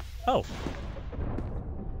happen... Oh.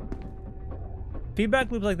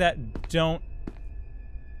 Feedback loops like that don't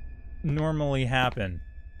normally happen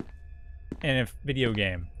in a video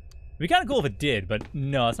game. It'd be kind of cool if it did, but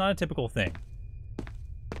no, it's not a typical thing.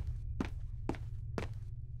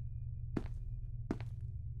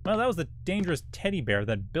 Well, that was the dangerous teddy bear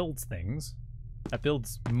that builds things. That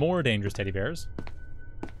builds more dangerous teddy bears.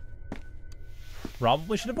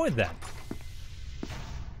 Probably should avoid that. But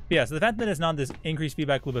yeah, so the fact that it's not this increased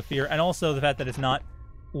feedback loop of fear, and also the fact that it's not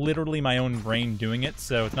literally my own brain doing it,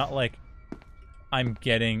 so it's not like I'm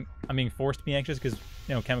being forced to be anxious because,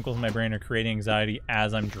 you know, chemicals in my brain are creating anxiety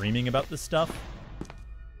as I'm dreaming about this stuff.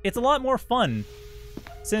 It's a lot more fun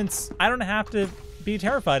since I don't have to be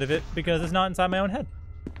terrified of it because it's not inside my own head.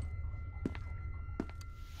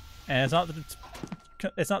 And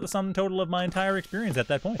it's not the sum total of my entire experience at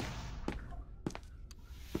that point.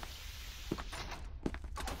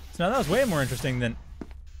 So now that was way more interesting than...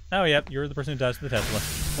 Oh, yep, you're the person who dies to the Tesla.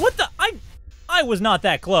 What the... I was not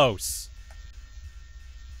that close!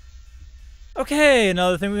 Okay,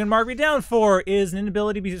 another thing we can mark me down for is an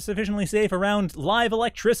inability to be sufficiently safe around live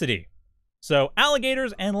electricity. So,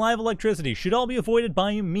 alligators and live electricity should all be avoided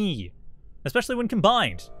by me. Especially when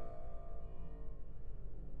combined.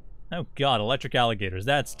 Oh god, electric alligators.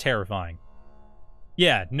 That's terrifying.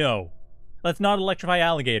 Yeah, no. Let's not electrify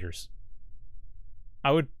alligators.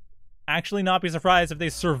 I would actually not be surprised if they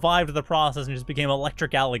survived the process and just became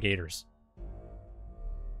electric alligators.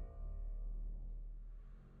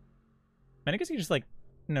 Man, I guess you just, like,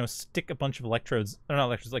 you know, stick a bunch of electrodes, or not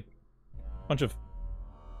electrodes, like, a bunch of,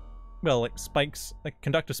 well, like, spikes, like,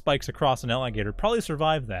 conductive spikes across an alligator. Probably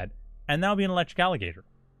survive that, and that would be an electric alligator.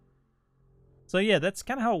 So yeah, that's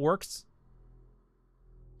kind of how it works.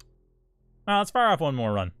 Well, let's fire off one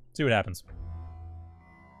more run. See what happens.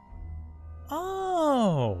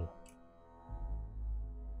 Oh!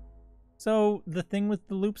 So, the thing with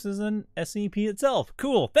the loops is an SCP itself.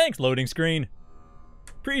 Cool, thanks, loading screen.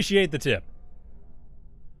 Appreciate the tip.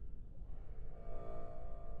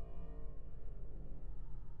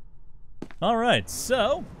 Alright,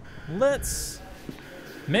 so, let's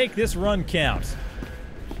make this run count.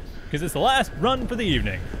 Because it's the last run for the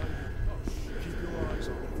evening.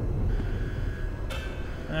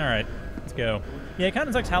 Alright, let's go. Yeah, it kind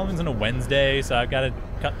of sucks Halloween's on a Wednesday, so I've got to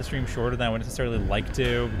cut the stream shorter than I would necessarily like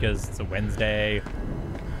to, because it's a Wednesday.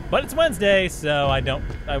 But it's Wednesday, so I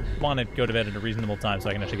want to go to bed at a reasonable time so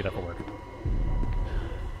I can actually get up for work.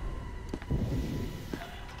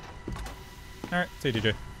 Alright, see you,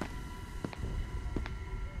 DJ.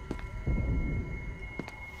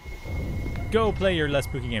 Go play your less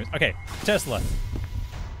spooky games. Okay, Tesla.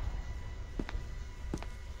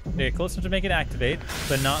 Okay, close enough to make it activate,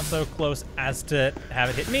 but not so close as to have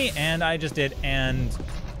it hit me, and I just did, and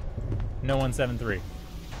no 173.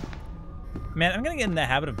 Man, I'm gonna get in the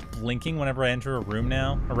habit of blinking whenever I enter a room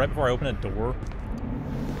now, or right before I open a door.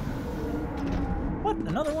 What?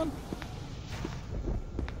 Another one?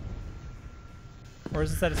 Or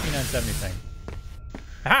is this that a C970 thing?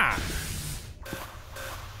 Ha!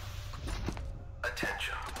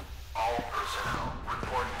 Attention. All personnel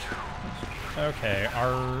report to... Okay,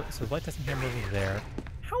 so light testing camera over there.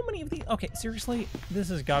 How many of these? Okay, seriously? This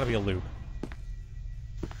has got to be a loop.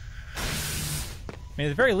 I mean, at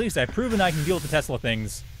the very least, I've proven I can deal with the Tesla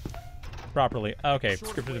things properly. Okay,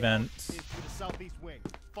 scripted event.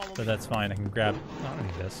 So that's fine. I can grab... Oh, I don't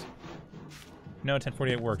need this. No,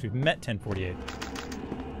 1048 works. We've met 1048.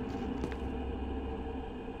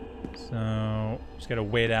 So, just gotta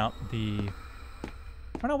wait out the...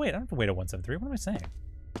 Oh, no, wait. I don't have to wait at 173. What am I saying?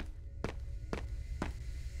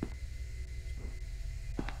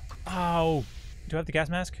 Oh, do I have the gas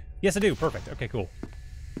mask? Yes, I do. Perfect. Okay, cool.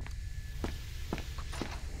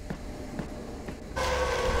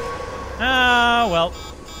 Ah, well.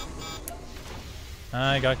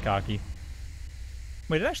 I got cocky.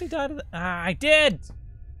 Wait, did I actually die to the... Ah, I did!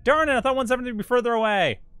 Darn it, I thought 170 would be further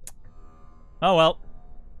away. Oh, well.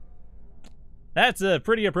 That's a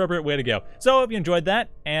pretty appropriate way to go. So, if you enjoyed that,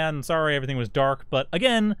 and sorry everything was dark, but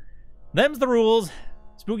again, them's the rules.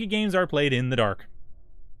 Spooky games are played in the dark.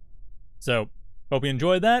 So, hope you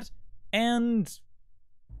enjoyed that, and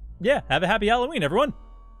yeah, have a happy Halloween, everyone!